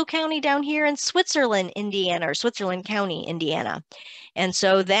this blue county down here in Switzerland, Indiana, or Switzerland County, Indiana. And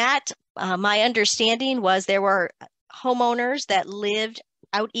so that, my understanding was there were homeowners that lived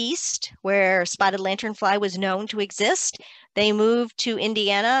out east where spotted lanternfly was known to exist. They moved to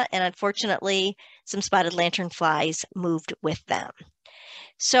Indiana, and unfortunately, some spotted lanternflies moved with them.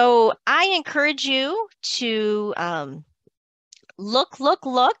 So I encourage you to look,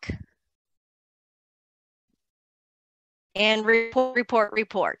 and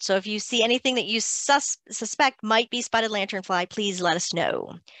report. So if you see anything that you suspect might be spotted lanternfly, please let us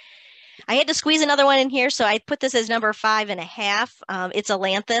know. I had to squeeze another one in here, so I put this as number 5.5. It's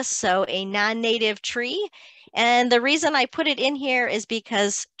Atlantis, so a non-native tree. And the reason I put it in here is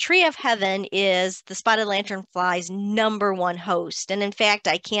because tree of heaven is the spotted lanternfly's #1 host. And in fact,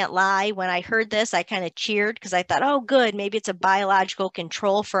 I can't lie, when I heard this, I kind of cheered because I thought, oh, good, maybe it's a biological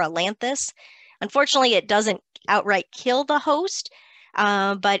control for Atlantis. Unfortunately, it doesn't outright kill the host.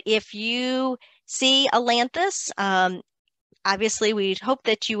 But if you see Atlantis, obviously we'd hope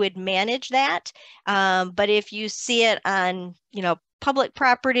that you would manage that. But if you see it on, public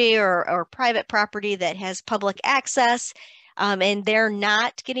property or private property that has public access, and they're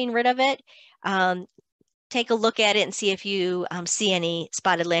not getting rid of it, take a look at it and see if you see any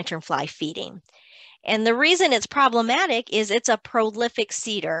spotted lanternfly feeding. And the reason it's problematic is it's a prolific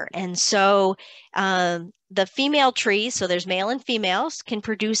seeder. And so the female trees, so there's male and females, can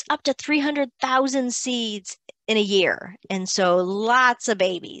produce up to 300,000 seeds in a year. And so lots of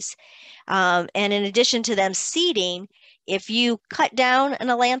babies. And in addition to them seeding, if you cut down an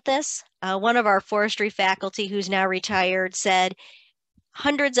Atlantis, one of our forestry faculty who's now retired said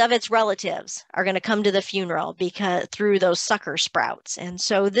hundreds of its relatives are going to come to the funeral because through those sucker sprouts. And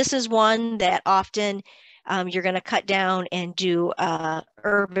so this is one that often you're going to cut down and do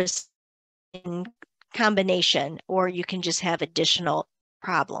herbicide combination, or you can just have additional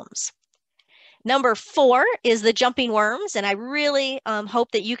problems. Number 4 is the jumping worms, and I really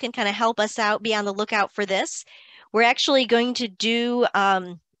hope that you can kind of help us out, be on the lookout for this. We're actually going to do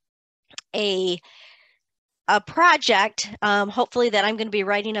a project, hopefully, that I'm going to be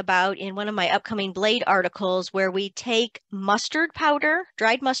writing about in one of my upcoming Blade articles, where we take mustard powder,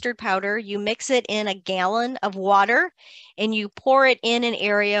 dried mustard powder, you mix it in a gallon of water, and you pour it in an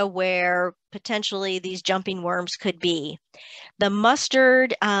area where potentially these jumping worms could be. The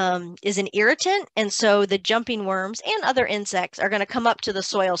mustard is an irritant, and so the jumping worms and other insects are going to come up to the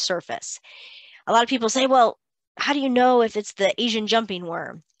soil surface. A lot of people say, well, how do you know if it's the Asian jumping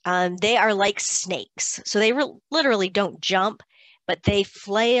worm? They are like snakes. So they literally don't jump, but they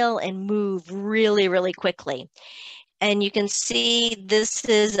flail and move really, really quickly. And you can see this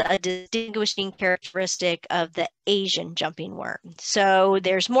is a distinguishing characteristic of the Asian jumping worm. So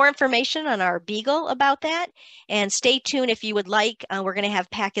there's more information on our Beagle about that. And stay tuned if you would like. We're going to have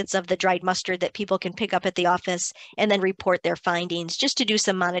packets of the dried mustard that people can pick up at the office and then report their findings just to do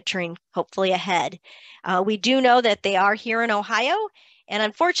some monitoring, hopefully ahead. We do know that they are here in Ohio. And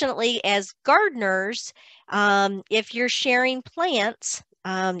unfortunately, as gardeners, if you're sharing plants,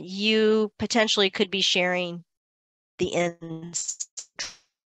 you potentially could be sharing the insects,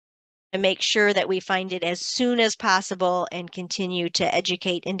 and make sure that we find it as soon as possible and continue to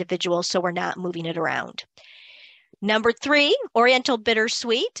educate individuals so we're not moving it around. Number 3, Oriental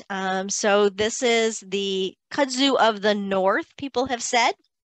bittersweet. So this is the kudzu of the north, people have said.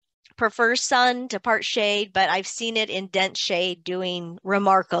 Prefers sun to part shade, but I've seen it in dense shade doing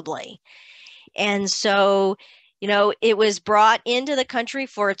remarkably. And so, you know, it was brought into the country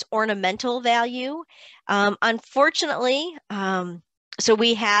for its ornamental value. Unfortunately, so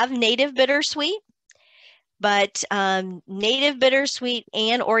we have native bittersweet, but native bittersweet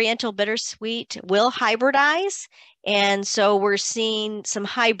and Oriental bittersweet will hybridize. And so we're seeing some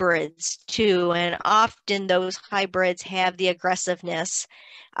hybrids too. And often those hybrids have the aggressiveness,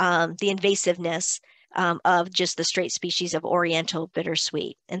 the invasiveness of just the straight species of Oriental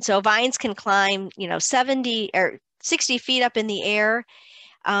bittersweet. And so vines can climb, 70 or 60 feet up in the air.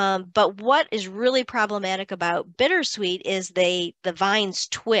 But what is really problematic about bittersweet is the vines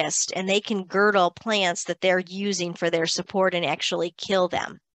twist and they can girdle plants that they're using for their support and actually kill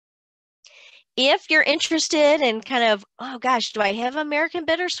them. If you're interested in kind of, oh gosh, do I have American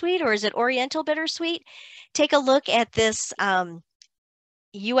bittersweet or is it Oriental bittersweet? Take a look at this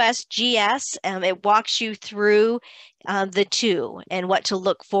USGS. It walks you through the two and what to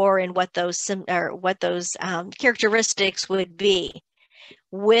look for and what those characteristics would be.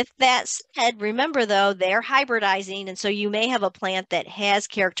 With that said, remember though, they're hybridizing, and so you may have a plant that has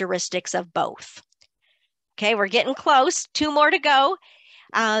characteristics of both. Okay, we're getting close. 2 more to go.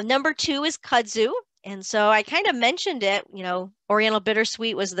 Number 2 is kudzu. And so I kind of mentioned it, Oriental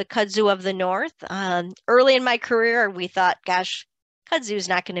bittersweet was the kudzu of the north. Early in my career, we thought, gosh, kudzu is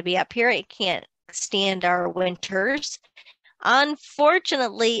not going to be up here. It can't stand our winters.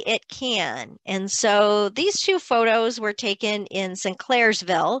 Unfortunately, it can. And so these 2 photos were taken in St.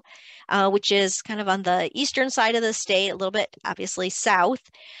 Clairsville, which is kind of on the eastern side of the state, a little bit obviously south.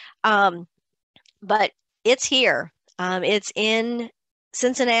 But it's here. It's in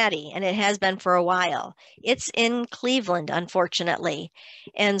Cincinnati, and it has been for a while. It's in Cleveland, unfortunately.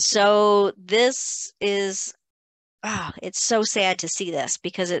 And so this is, it's so sad to see this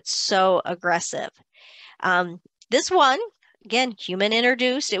because it's so aggressive. This one, again, human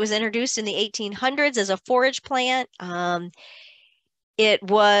introduced. It was introduced in the 1800s as a forage plant. It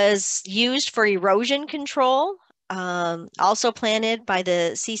was used for erosion control, also planted by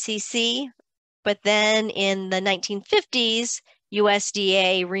the CCC. But then in the 1950s,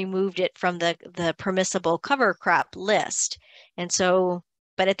 USDA removed it from the permissible cover crop list. And so,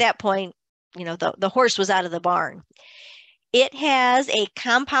 but at that point, the horse was out of the barn. It has a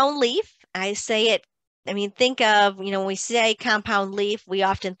compound leaf. Think of, when we say compound leaf, we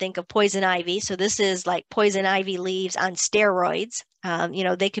often think of poison ivy. So this is like poison ivy leaves on steroids.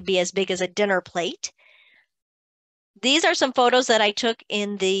 They could be as big as a dinner plate. These are some photos that I took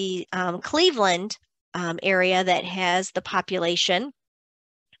in the Cleveland area that has the population.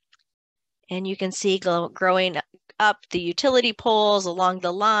 And you can see growing up the utility poles along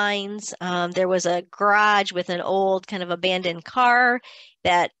the lines. There was a garage with an old kind of abandoned car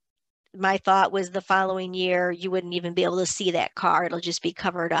that my thought was the following year, you wouldn't even be able to see that car. It'll just be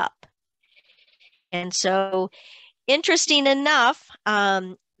covered up. And so interesting enough,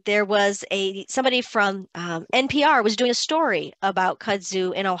 there was somebody from NPR was doing a story about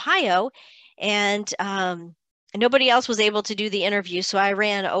kudzu in Ohio, and nobody else was able to do the interview. So I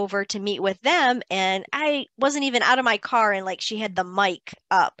ran over to meet with them, and I wasn't even out of my car, and she had the mic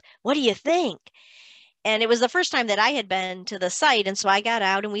up. What do you think? And it was the first time that I had been to the site. And so I got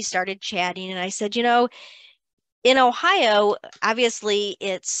out and we started chatting, and I said, in Ohio, obviously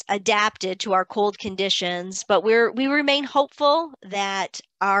it's adapted to our cold conditions, but we remain hopeful that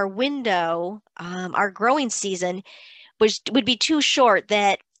our window, our growing season would be too short,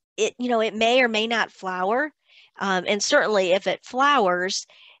 that it may or may not flower. And certainly if it flowers,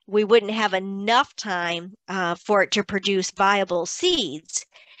 we wouldn't have enough time for it to produce viable seeds.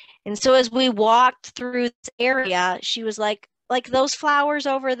 And so as we walked through this area, she was like those flowers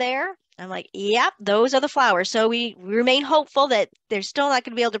over there? I'm like, yep, those are the flowers. So we remain hopeful that they're still not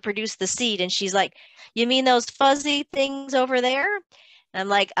going to be able to produce the seed. And she's like, you mean those fuzzy things over there? And I'm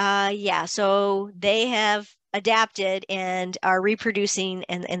like, yeah. So they have adapted and are reproducing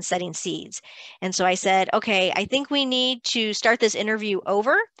and setting seeds. And so I said, okay, I think we need to start this interview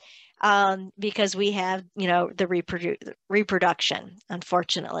over because we have, the reproduction,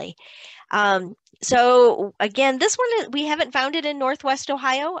 unfortunately. So again, this one, we haven't found it in Northwest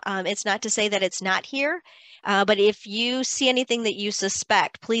Ohio. It's not to say that it's not here, but if you see anything that you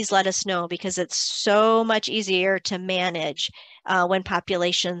suspect, please let us know because it's so much easier to manage when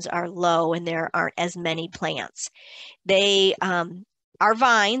populations are low and there aren't as many plants. They are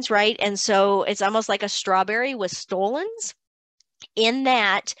vines, right? And so it's almost like a strawberry with stolons in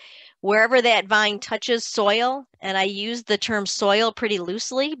that wherever that vine touches soil, and I use the term soil pretty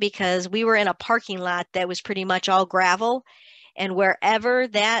loosely because we were in a parking lot that was pretty much all gravel, and wherever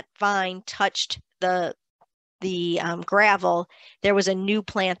that vine touched the gravel, there was a new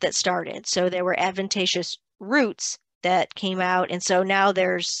plant that started. So there were adventitious roots that came out, and so now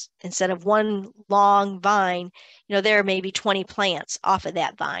there's, instead of one long vine, there may be 20 plants off of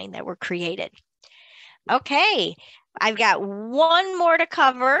that vine that were created. Okay, I've got one more to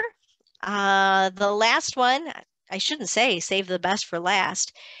cover. The last one, I shouldn't say save the best for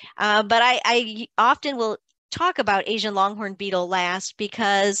last, but I often will talk about Asian longhorn beetle last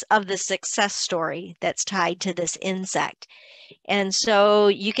because of the success story that's tied to this insect. And so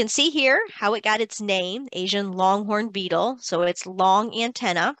you can see here how it got its name, Asian longhorn beetle. So it's long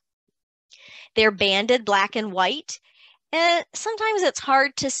antenna. They're banded black and white. And sometimes it's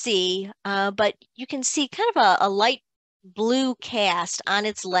hard to see, but you can see kind of a light blue cast on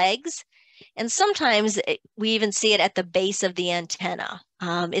its legs. And sometimes we even see it at the base of the antenna.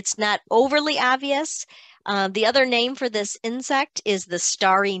 It's not overly obvious. The other name for this insect is the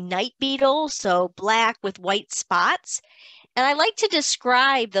starry night beetle, so black with white spots. And I like to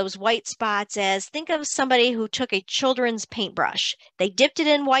describe those white spots as, think of somebody who took a children's paintbrush. They dipped it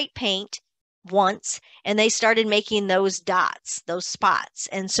in white paint once, and they started making those dots, those spots.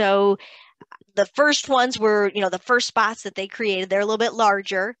 And so the first ones were, the first spots that they created, they're a little bit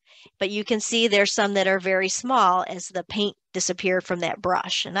larger, but you can see there's some that are very small as the paint disappeared from that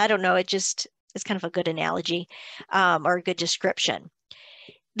brush. And I don't know, it's kind of a good analogy or a good description.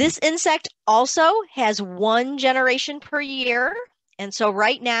 This insect also has one generation per year. And so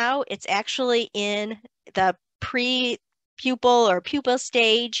right now it's actually in the pre-pupal or pupa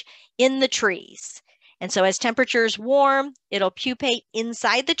stage in the trees. And so as temperatures warm, it'll pupate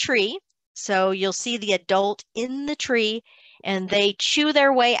inside the tree. So you'll see the adult in the tree and they chew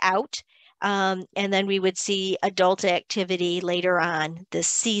their way out. And then we would see adult activity later on this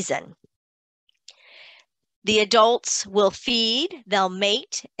season. The adults will feed, they'll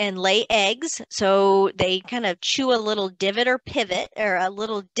mate and lay eggs. So they kind of chew a little divot or pivot or a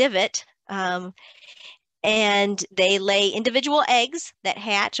little divot. And they lay individual eggs that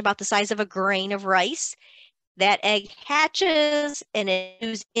hatch about the size of a grain of rice. That egg hatches and it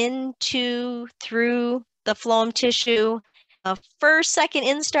moves through the phloem tissue. First, second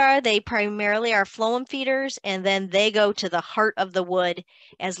instar, they primarily are phloem feeders, and then they go to the heart of the wood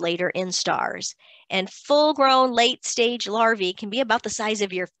as later instars. And full-grown late-stage larvae can be about the size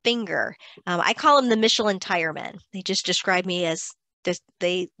of your finger. I call them the Michelin tire men. They just describe me as this,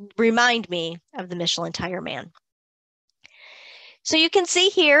 they remind me of the Michelin tire man. So you can see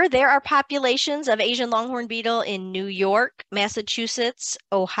here, there are populations of Asian longhorn beetle in New York, Massachusetts,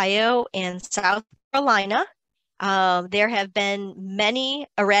 Ohio, and South Carolina. There have been many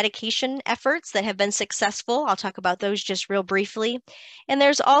eradication efforts that have been successful. I'll talk about those just real briefly. And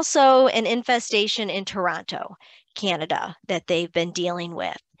there's also an infestation in Toronto, Canada, that they've been dealing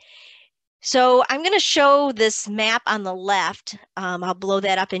with. So I'm going to show this map on the left. I'll blow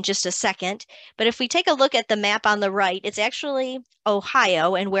that up in just a second. But if we take a look at the map on the right, it's actually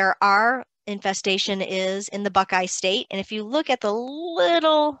Ohio and where our infestation is in the Buckeye State. And if you look at the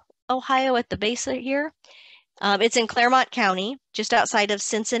little Ohio at the base here, it's in Claremont County, just outside of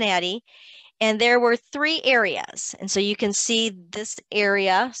Cincinnati. And there were 3 areas. And so you can see this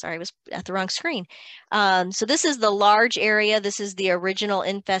area. Sorry, I was at the wrong screen. So this is the large area. This is the original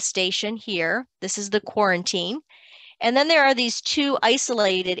infestation here. This is the quarantine. And then there are these 2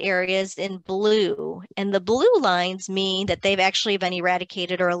 isolated areas in blue. And the blue lines mean that they've actually been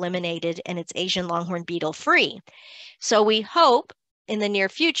eradicated or eliminated and it's Asian longhorn beetle free. So we hope in the near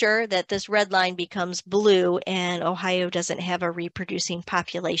future that this red line becomes blue and Ohio doesn't have a reproducing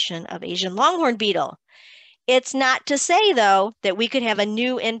population of Asian longhorn beetle. It's not to say, though, that we could have a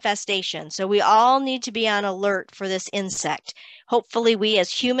new infestation. So we all need to be on alert for this insect. Hopefully we as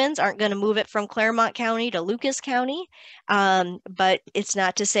humans aren't going to move it from Claremont County to Lucas County, but it's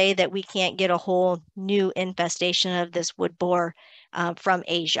not to say that we can't get a whole new infestation of this wood borer from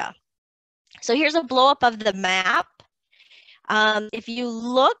Asia. So here's a blow up of the map. If you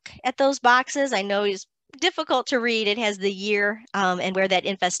look at those boxes, I know it's difficult to read. It has the year and where that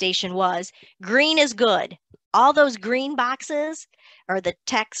infestation was. Green is good. All those green boxes, or the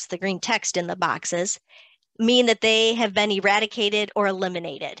text, the green text in the boxes, mean that they have been eradicated or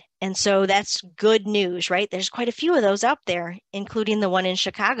eliminated. And so that's good news, right? There's quite a few of those out there, including the one in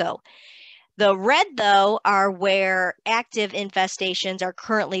Chicago. The red, though, are where active infestations are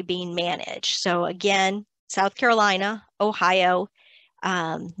currently being managed. So again, South Carolina, Ohio,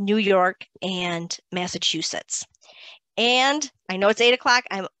 New York, and Massachusetts. And I know it's 8 o'clock.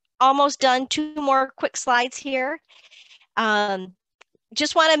 I'm almost done. 2 more quick slides here.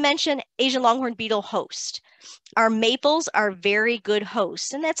 Just want to mention Asian longhorn beetle host. Our maples are very good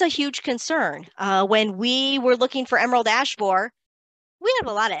hosts, and that's a huge concern. When we were looking for emerald ash borer, we have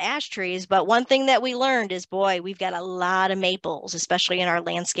a lot of ash trees, but one thing that we learned is, boy, we've got a lot of maples, especially in our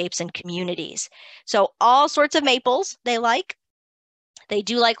landscapes and communities. So all sorts of maples they like. They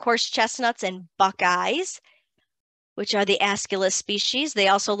do like horse chestnuts and buckeyes, which are the Aesculus species. They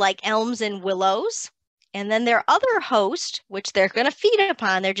also like elms and willows. And then their other host, which they're going to feed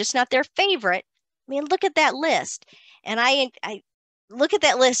upon, they're just not their favorite. I mean, look at that list. And I look at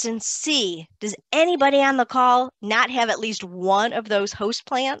that list and see, does anybody on the call not have at least one of those host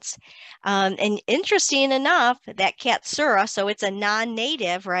plants? And interesting enough, that Katsura, so it's a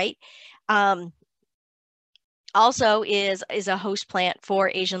non-native, right? Also is a host plant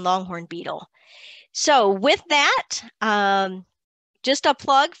for Asian longhorn beetle. So with that, just a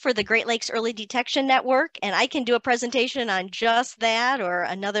plug for the Great Lakes Early Detection Network, and I can do a presentation on just that or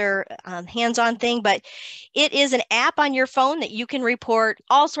another hands-on thing, but it is an app on your phone that you can report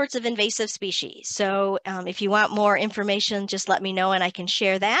all sorts of invasive species. So if you want more information, just let me know and I can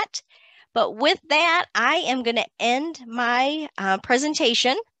share that. But with that, I am going to end my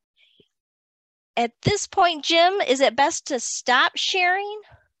presentation. At this point, Jim, is it best to stop sharing?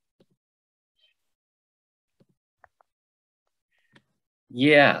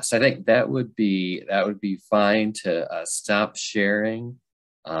 Yes, I think that would be fine to stop sharing.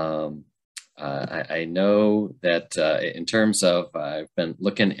 I know that in terms of I've been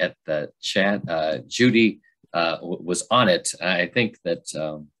looking at the chat. Judy was on it. I think that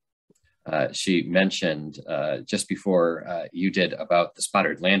she mentioned just before you did about the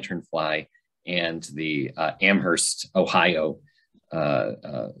spotted lanternfly and the Amherst, Ohio,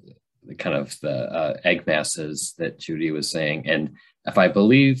 kind of the egg masses that Judy was saying. And if I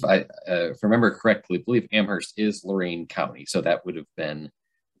believe, if I remember correctly, I believe Amherst is Lorain County. So that would have been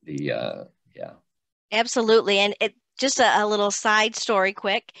the, yeah. Absolutely. And it just a little side story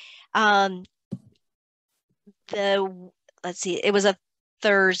quick. Let's see, it was a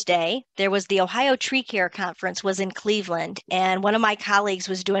Thursday. There was the Ohio Tree Care Conference was in Cleveland, and one of my colleagues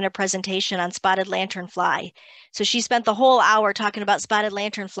was doing a presentation on spotted lanternfly. So she spent the whole hour talking about spotted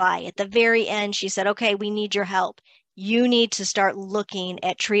lanternfly. At the very end, she said, okay, we need your help. You need to start looking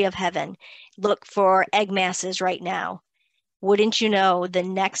at Tree of Heaven. Look for egg masses right now. Wouldn't you know, the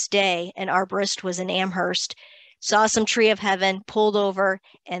next day, an arborist was in Amherst, saw some Tree of Heaven, pulled over,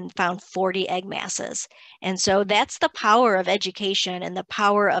 and found 40 egg masses. And so that's the power of education and the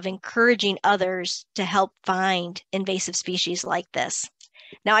power of encouraging others to help find invasive species like this.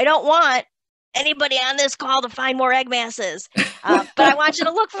 Now, I don't want anybody on this call to find more egg masses, but I want you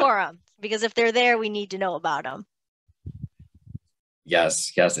to look for them, because if they're there, we need to know about them.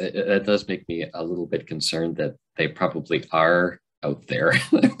 Yes, it does make me a little bit concerned that they probably are out there.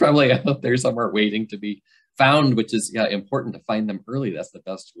 They're probably out there somewhere waiting to be found, which is important to find them early. That's the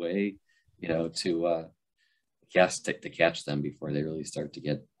best way, to catch them before they really start to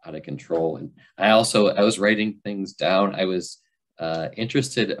get out of control. And I was writing things down. I was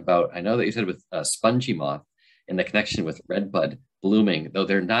interested about, I know that you said with spongy moth in the connection with redbud blooming, though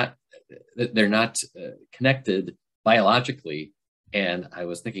they're not connected biologically. And I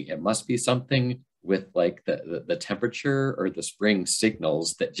was thinking it must be something with like the temperature or the spring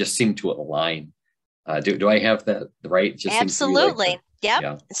signals that just seem to align. Do I have that right? Just absolutely. Like yep.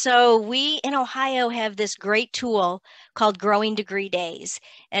 Yeah. So we in Ohio have this great tool called Growing Degree Days,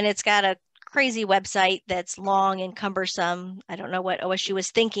 and it's got a crazy website that's long and cumbersome. I don't know what OSU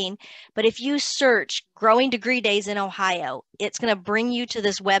was thinking, but if you search Growing Degree Days in Ohio, it's going to bring you to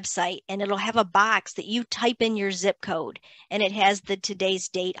this website, and it'll have a box that you type in your zip code, and it has the today's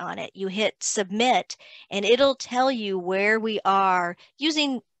date on it. You hit submit, and it'll tell you where we are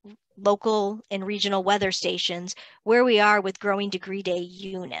using local and regional weather stations where we are with growing degree day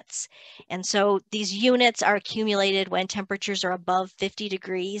units. And so these units are accumulated when temperatures are above 50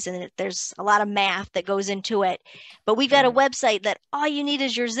 degrees, and there's a lot of math that goes into it. But we've got a website that all you need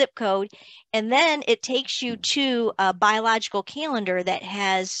is your zip code, and then it takes you to a biological calendar that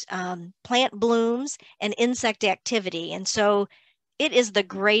has plant blooms and insect activity. And so it is the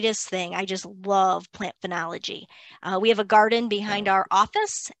greatest thing. I just love plant phenology. We have a garden behind our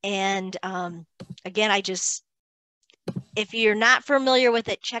office. And again, if you're not familiar with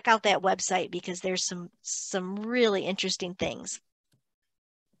it, check out that website because there's some really interesting things.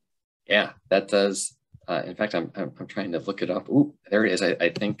 Yeah, that does. In fact, I'm trying to look it up. Ooh, there it is. I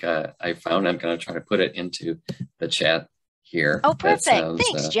think I found. I'm going to try to put it into the chat here. Oh, perfect.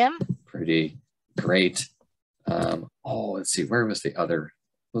 Thanks, Jim. Pretty great. Let's see. Where was the other?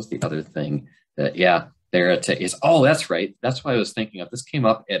 What was the other thing that? Yeah, there it is. Oh, that's right. That's what I was thinking of. This came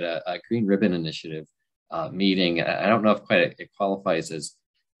up at a Green Ribbon Initiative meeting. I don't know if quite it qualifies as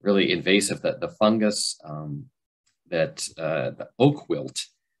really invasive. That the fungus the oak wilt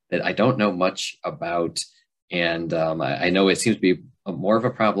that I don't know much about, and I know it seems to be more of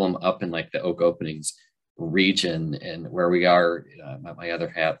a problem up in like the oak openings region, and where we are. My other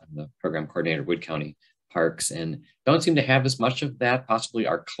hat, I'm the program coordinator, Wood County Parks, and don't seem to have as much of that. Possibly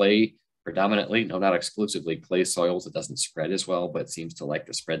our clay predominantly, no, not exclusively clay soils. It doesn't spread as well, but seems to like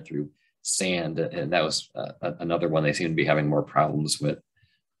to spread through sand. And that was another one they seem to be having more problems with.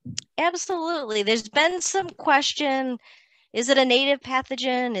 Absolutely. There's been some question, is it a native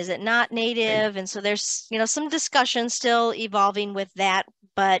pathogen? Is it not native? Right. And so there's, some discussion still evolving with that,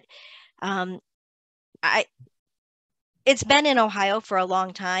 but it's been in Ohio for a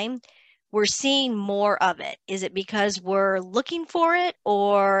long time. We're seeing more of it. Is it because we're looking for it,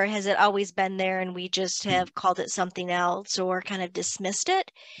 or has it always been there and we just have called it something else or kind of dismissed it?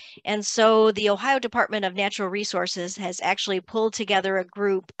 And so the Ohio Department of Natural Resources has actually pulled together a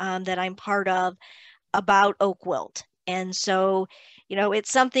group that I'm part of about oak wilt. And so,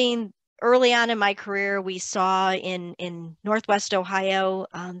 it's something early on in my career we saw in Northwest Ohio.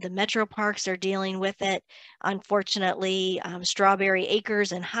 The metro parks are dealing with it. Unfortunately, Strawberry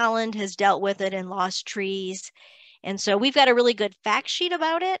Acres in Holland has dealt with it and lost trees. And so we've got a really good fact sheet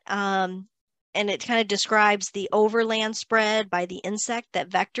about it. And it kind of describes the overland spread by the insect that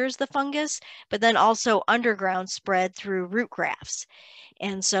vectors the fungus, but then also underground spread through root grafts.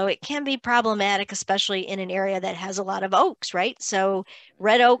 And so it can be problematic, especially in an area that has a lot of oaks, right? So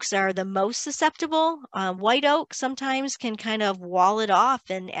red oaks are the most susceptible. White oak sometimes can kind of wall it off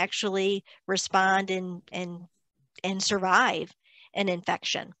and actually respond and survive an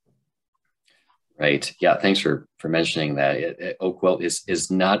infection. Right. Yeah. Thanks for mentioning that. Oak wilt is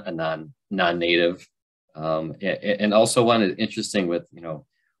not a non-native, and also one interesting with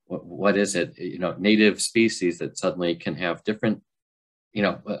what is it? Native species that suddenly can have different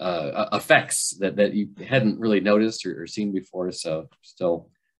effects that you hadn't really noticed or seen before. So still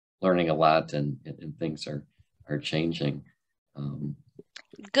learning a lot, and things are changing.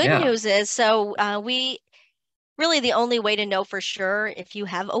 Good news is, so really the only way to know for sure if you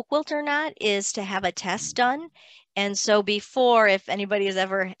have oak wilt or not is to have a test done. And so before, if anybody has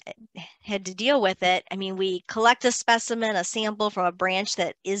ever had to deal with it, I mean, we collect a specimen, a sample from a branch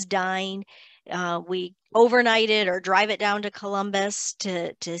that is dying. We overnight it or drive it down to Columbus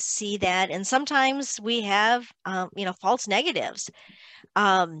to see that. And sometimes we have, false negatives.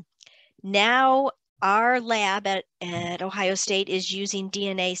 Now our lab at Ohio State is using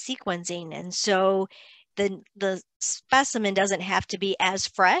DNA sequencing. And so the specimen doesn't have to be as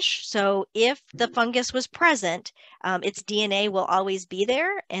fresh. So if the fungus was present, its DNA will always be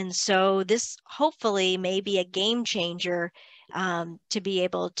there. And so this hopefully may be a game changer to be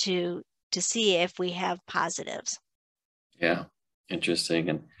able to see if we have positives. Yeah, interesting.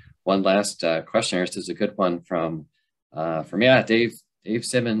 And one last question here. This is a good one from Dave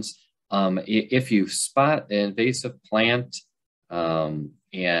Simmons. If you spot an invasive plant,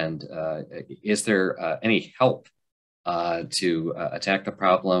 and is there any help to attack the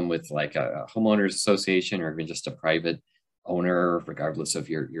problem with like a homeowners association or even just a private owner, regardless of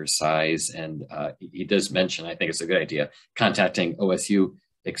your size? And he does mention, I think it's a good idea, contacting OSU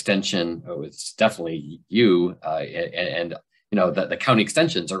Extension. Oh, it's definitely you, and the county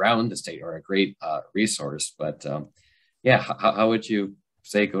extensions around the state are a great resource. But how would you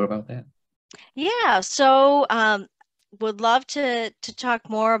say go about that? Yeah, so would love to talk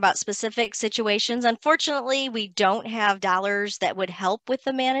more about specific situations. Unfortunately, we don't have dollars that would help with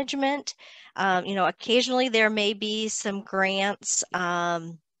the management. Occasionally there may be some grants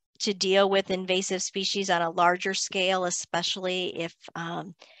to deal with invasive species on a larger scale, especially if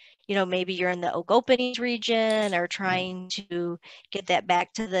maybe you're in the Ogopones region or trying to get that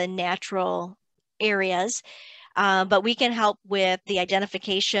back to the natural areas. But we can help with the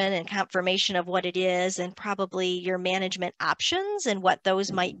identification and confirmation of what it is and probably your management options and what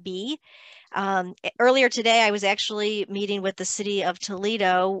those might be. Earlier today, I was actually meeting with the city of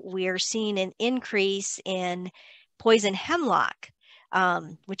Toledo. We are seeing an increase in poison hemlock,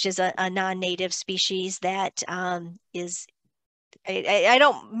 which is a non-native species that is, I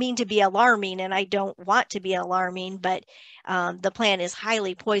don't mean to be alarming, and I don't want to be alarming, but the plant is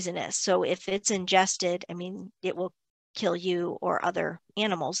highly poisonous. So if it's ingested, I mean, it will kill you or other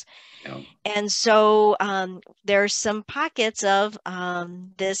animals. Yeah. And so there's some pockets of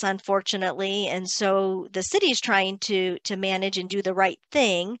this, unfortunately. And so the city's trying to manage and do the right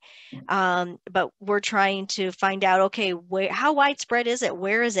thing. But we're trying to find out, okay, how widespread is it?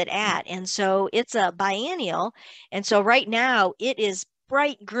 Where is it at? And so it's a biennial. And so right now it is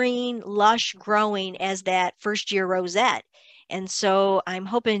bright green, lush growing as that first year rosette. And so I'm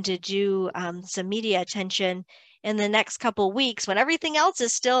hoping to do some media attention in the next couple of weeks when everything else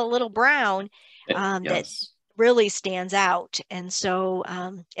is still a little brown, that Yes. really stands out. And so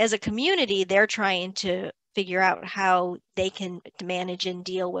as a community, they're trying to figure out how they can manage and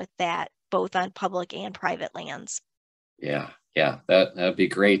deal with that, both on public and private lands. Yeah, that'd be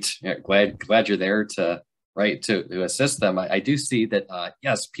great. Yeah, glad you're there to assist them. I do see that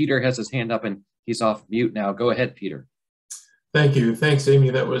yes, Peter has his hand up and he's off mute now. Go ahead, Peter. Thank you. Thanks,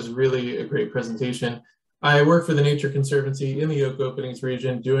 Amy. That was really a great presentation. I work for the Nature Conservancy in the Ogopones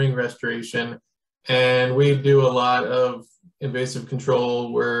region doing restoration, and we do a lot of invasive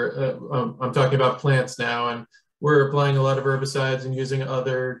control where I'm talking about plants now, and we're applying a lot of herbicides and using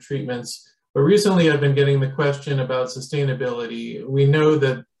other treatments. But recently I've been getting the question about sustainability. We know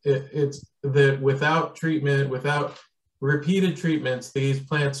that it's that without treatment, without repeated treatments, these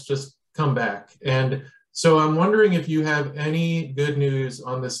plants just come back. And so I'm wondering if you have any good news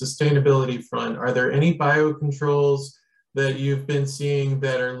on the sustainability front. Are there any biocontrols that you've been seeing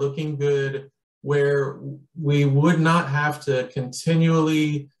that are looking good where we would not have to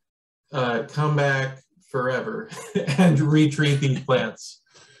continually come back forever and retreat these plants?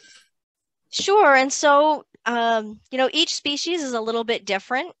 Sure. And so, each species is a little bit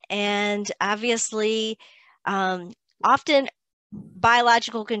different, and obviously, often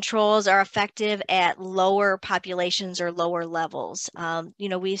biological controls are effective at lower populations or lower levels.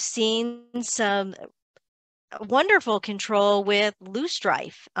 We've seen some wonderful control with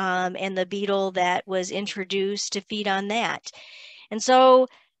loosestrife and the beetle that was introduced to feed on that. And so,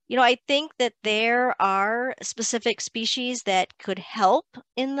 I think that there are specific species that could help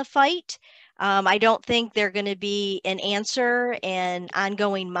in the fight. I don't think they're going to be an answer, and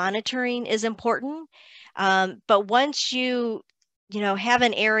ongoing monitoring is important. But once you have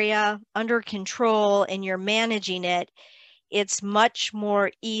an area under control and you're managing it, it's much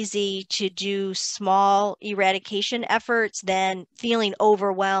more easy to do small eradication efforts than feeling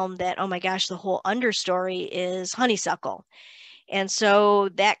overwhelmed that, oh my gosh, the whole understory is honeysuckle. And so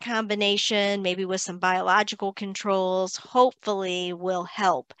that combination, maybe with some biological controls, hopefully will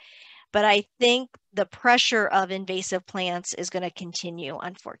help. But I think the pressure of invasive plants is going to continue,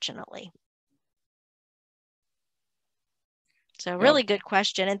 unfortunately. So really good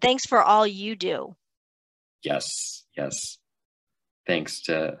question. And thanks for all you do. Yes. Thanks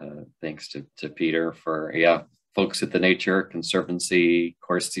to Peter for, folks at the Nature Conservancy, of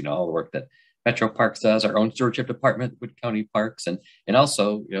course, all the work that Metro Parks does, our own stewardship department, Wood County Parks, and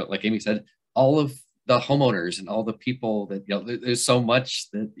also, like Amy said, all of the homeowners and all the people that, there's so much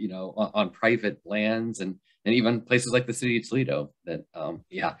that, on private lands and even places like the city of Toledo that,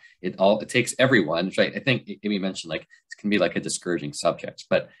 it takes everyone, right? I think Amy mentioned it can be like a discouraging subject,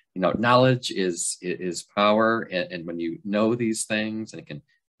 but, knowledge is power. And when you know these things and it can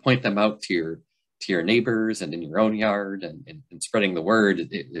point them out to your neighbors and in your own yard and spreading the word,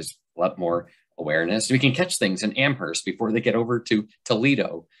 there's a lot more awareness. We can catch things in Amherst before they get over to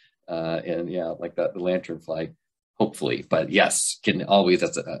Toledo. Like the lanternfly, hopefully. But yes,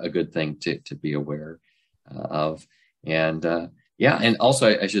 that's a good thing to be aware of. And and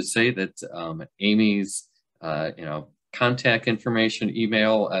also I should say that Amy's contact information,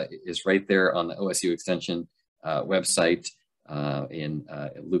 email is right there on the OSU Extension website in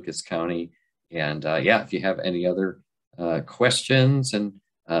Lucas County. And if you have any other questions and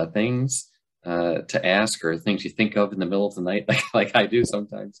things to ask or things you think of in the middle of the night, like I do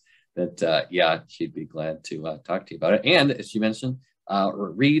sometimes, that she'd be glad to talk to you about it. And as you mentioned,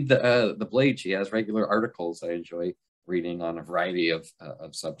 read the Blade. She has regular articles I enjoy reading on a variety of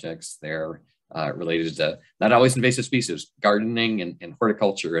subjects there related to not always invasive species, gardening and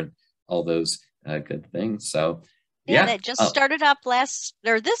horticulture and all those good things. So yeah, that just started up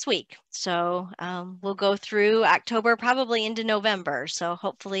this week. So we'll go through October, probably into November. So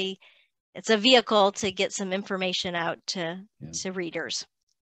hopefully it's a vehicle to get some information out to readers.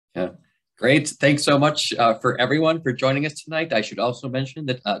 Yeah, great. Thanks so much for everyone for joining us tonight. I should also mention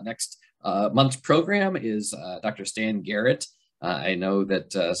that next month's program is Dr. Stan Garrett. I know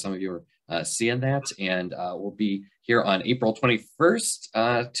that some of you are seeing that, and we'll be here on April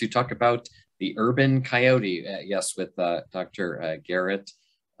 21st to talk about the urban coyote. Yes, with Dr. Garrett.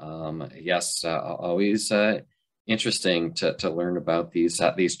 Yes, always interesting to learn about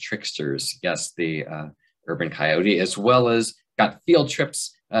these tricksters. Yes, the urban coyote, as well as got field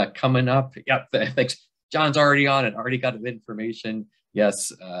trips coming up. Yeah, thanks. John's already on and already got the information.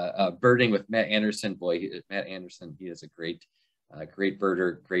 Yes, birding with Matt Anderson. Boy, Matt Anderson, he is a great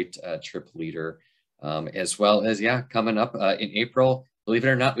birder, great trip leader, as well as, coming up in April, believe it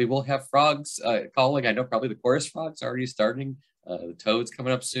or not, we will have frogs calling. I know probably the chorus frogs are already starting. The toads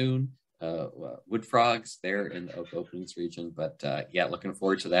coming up soon. Wood frogs there in the Oak Openings region. But looking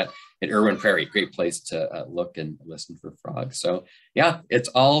forward to that. At Irwin Prairie, great place to look and listen for frogs. So it's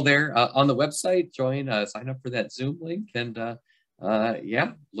all there on the website. Join, sign up for that Zoom link, and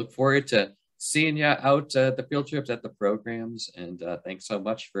look forward to seeing you out at the field trips, at the programs. And thanks so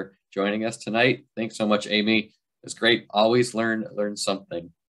much for joining us tonight. Thanks so much, Amy. It's great. Always learn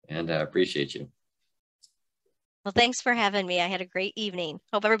something, and appreciate you. Well, thanks for having me. I had a great evening.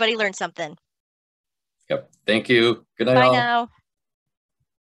 Hope everybody learned something. Yep. Thank you. Good night. Bye all. now.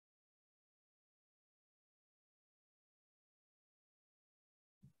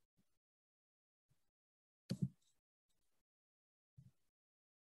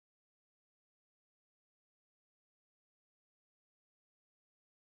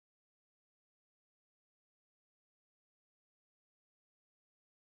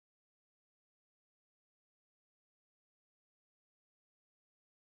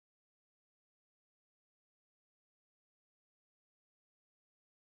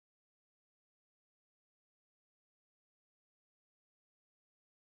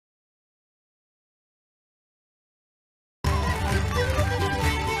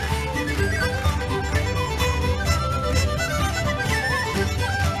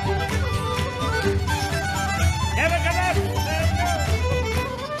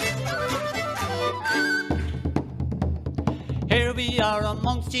 Here we are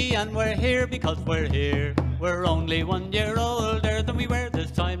amongst ye, and we're here because we're here. We're only 1 year older than we were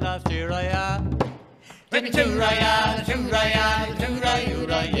this time last year, Too-raya, too-raya,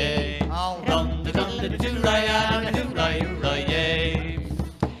 too-raya, yay. Run the gun, little too-raya, too-raya, yay.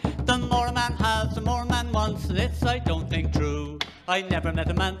 The more a man has, the more a man wants. This I don't think true. I never met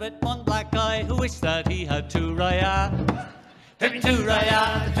a man with one black eye who wished that he had too-raya.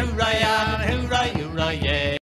 Too-raya, too-raya, too-raya, yay.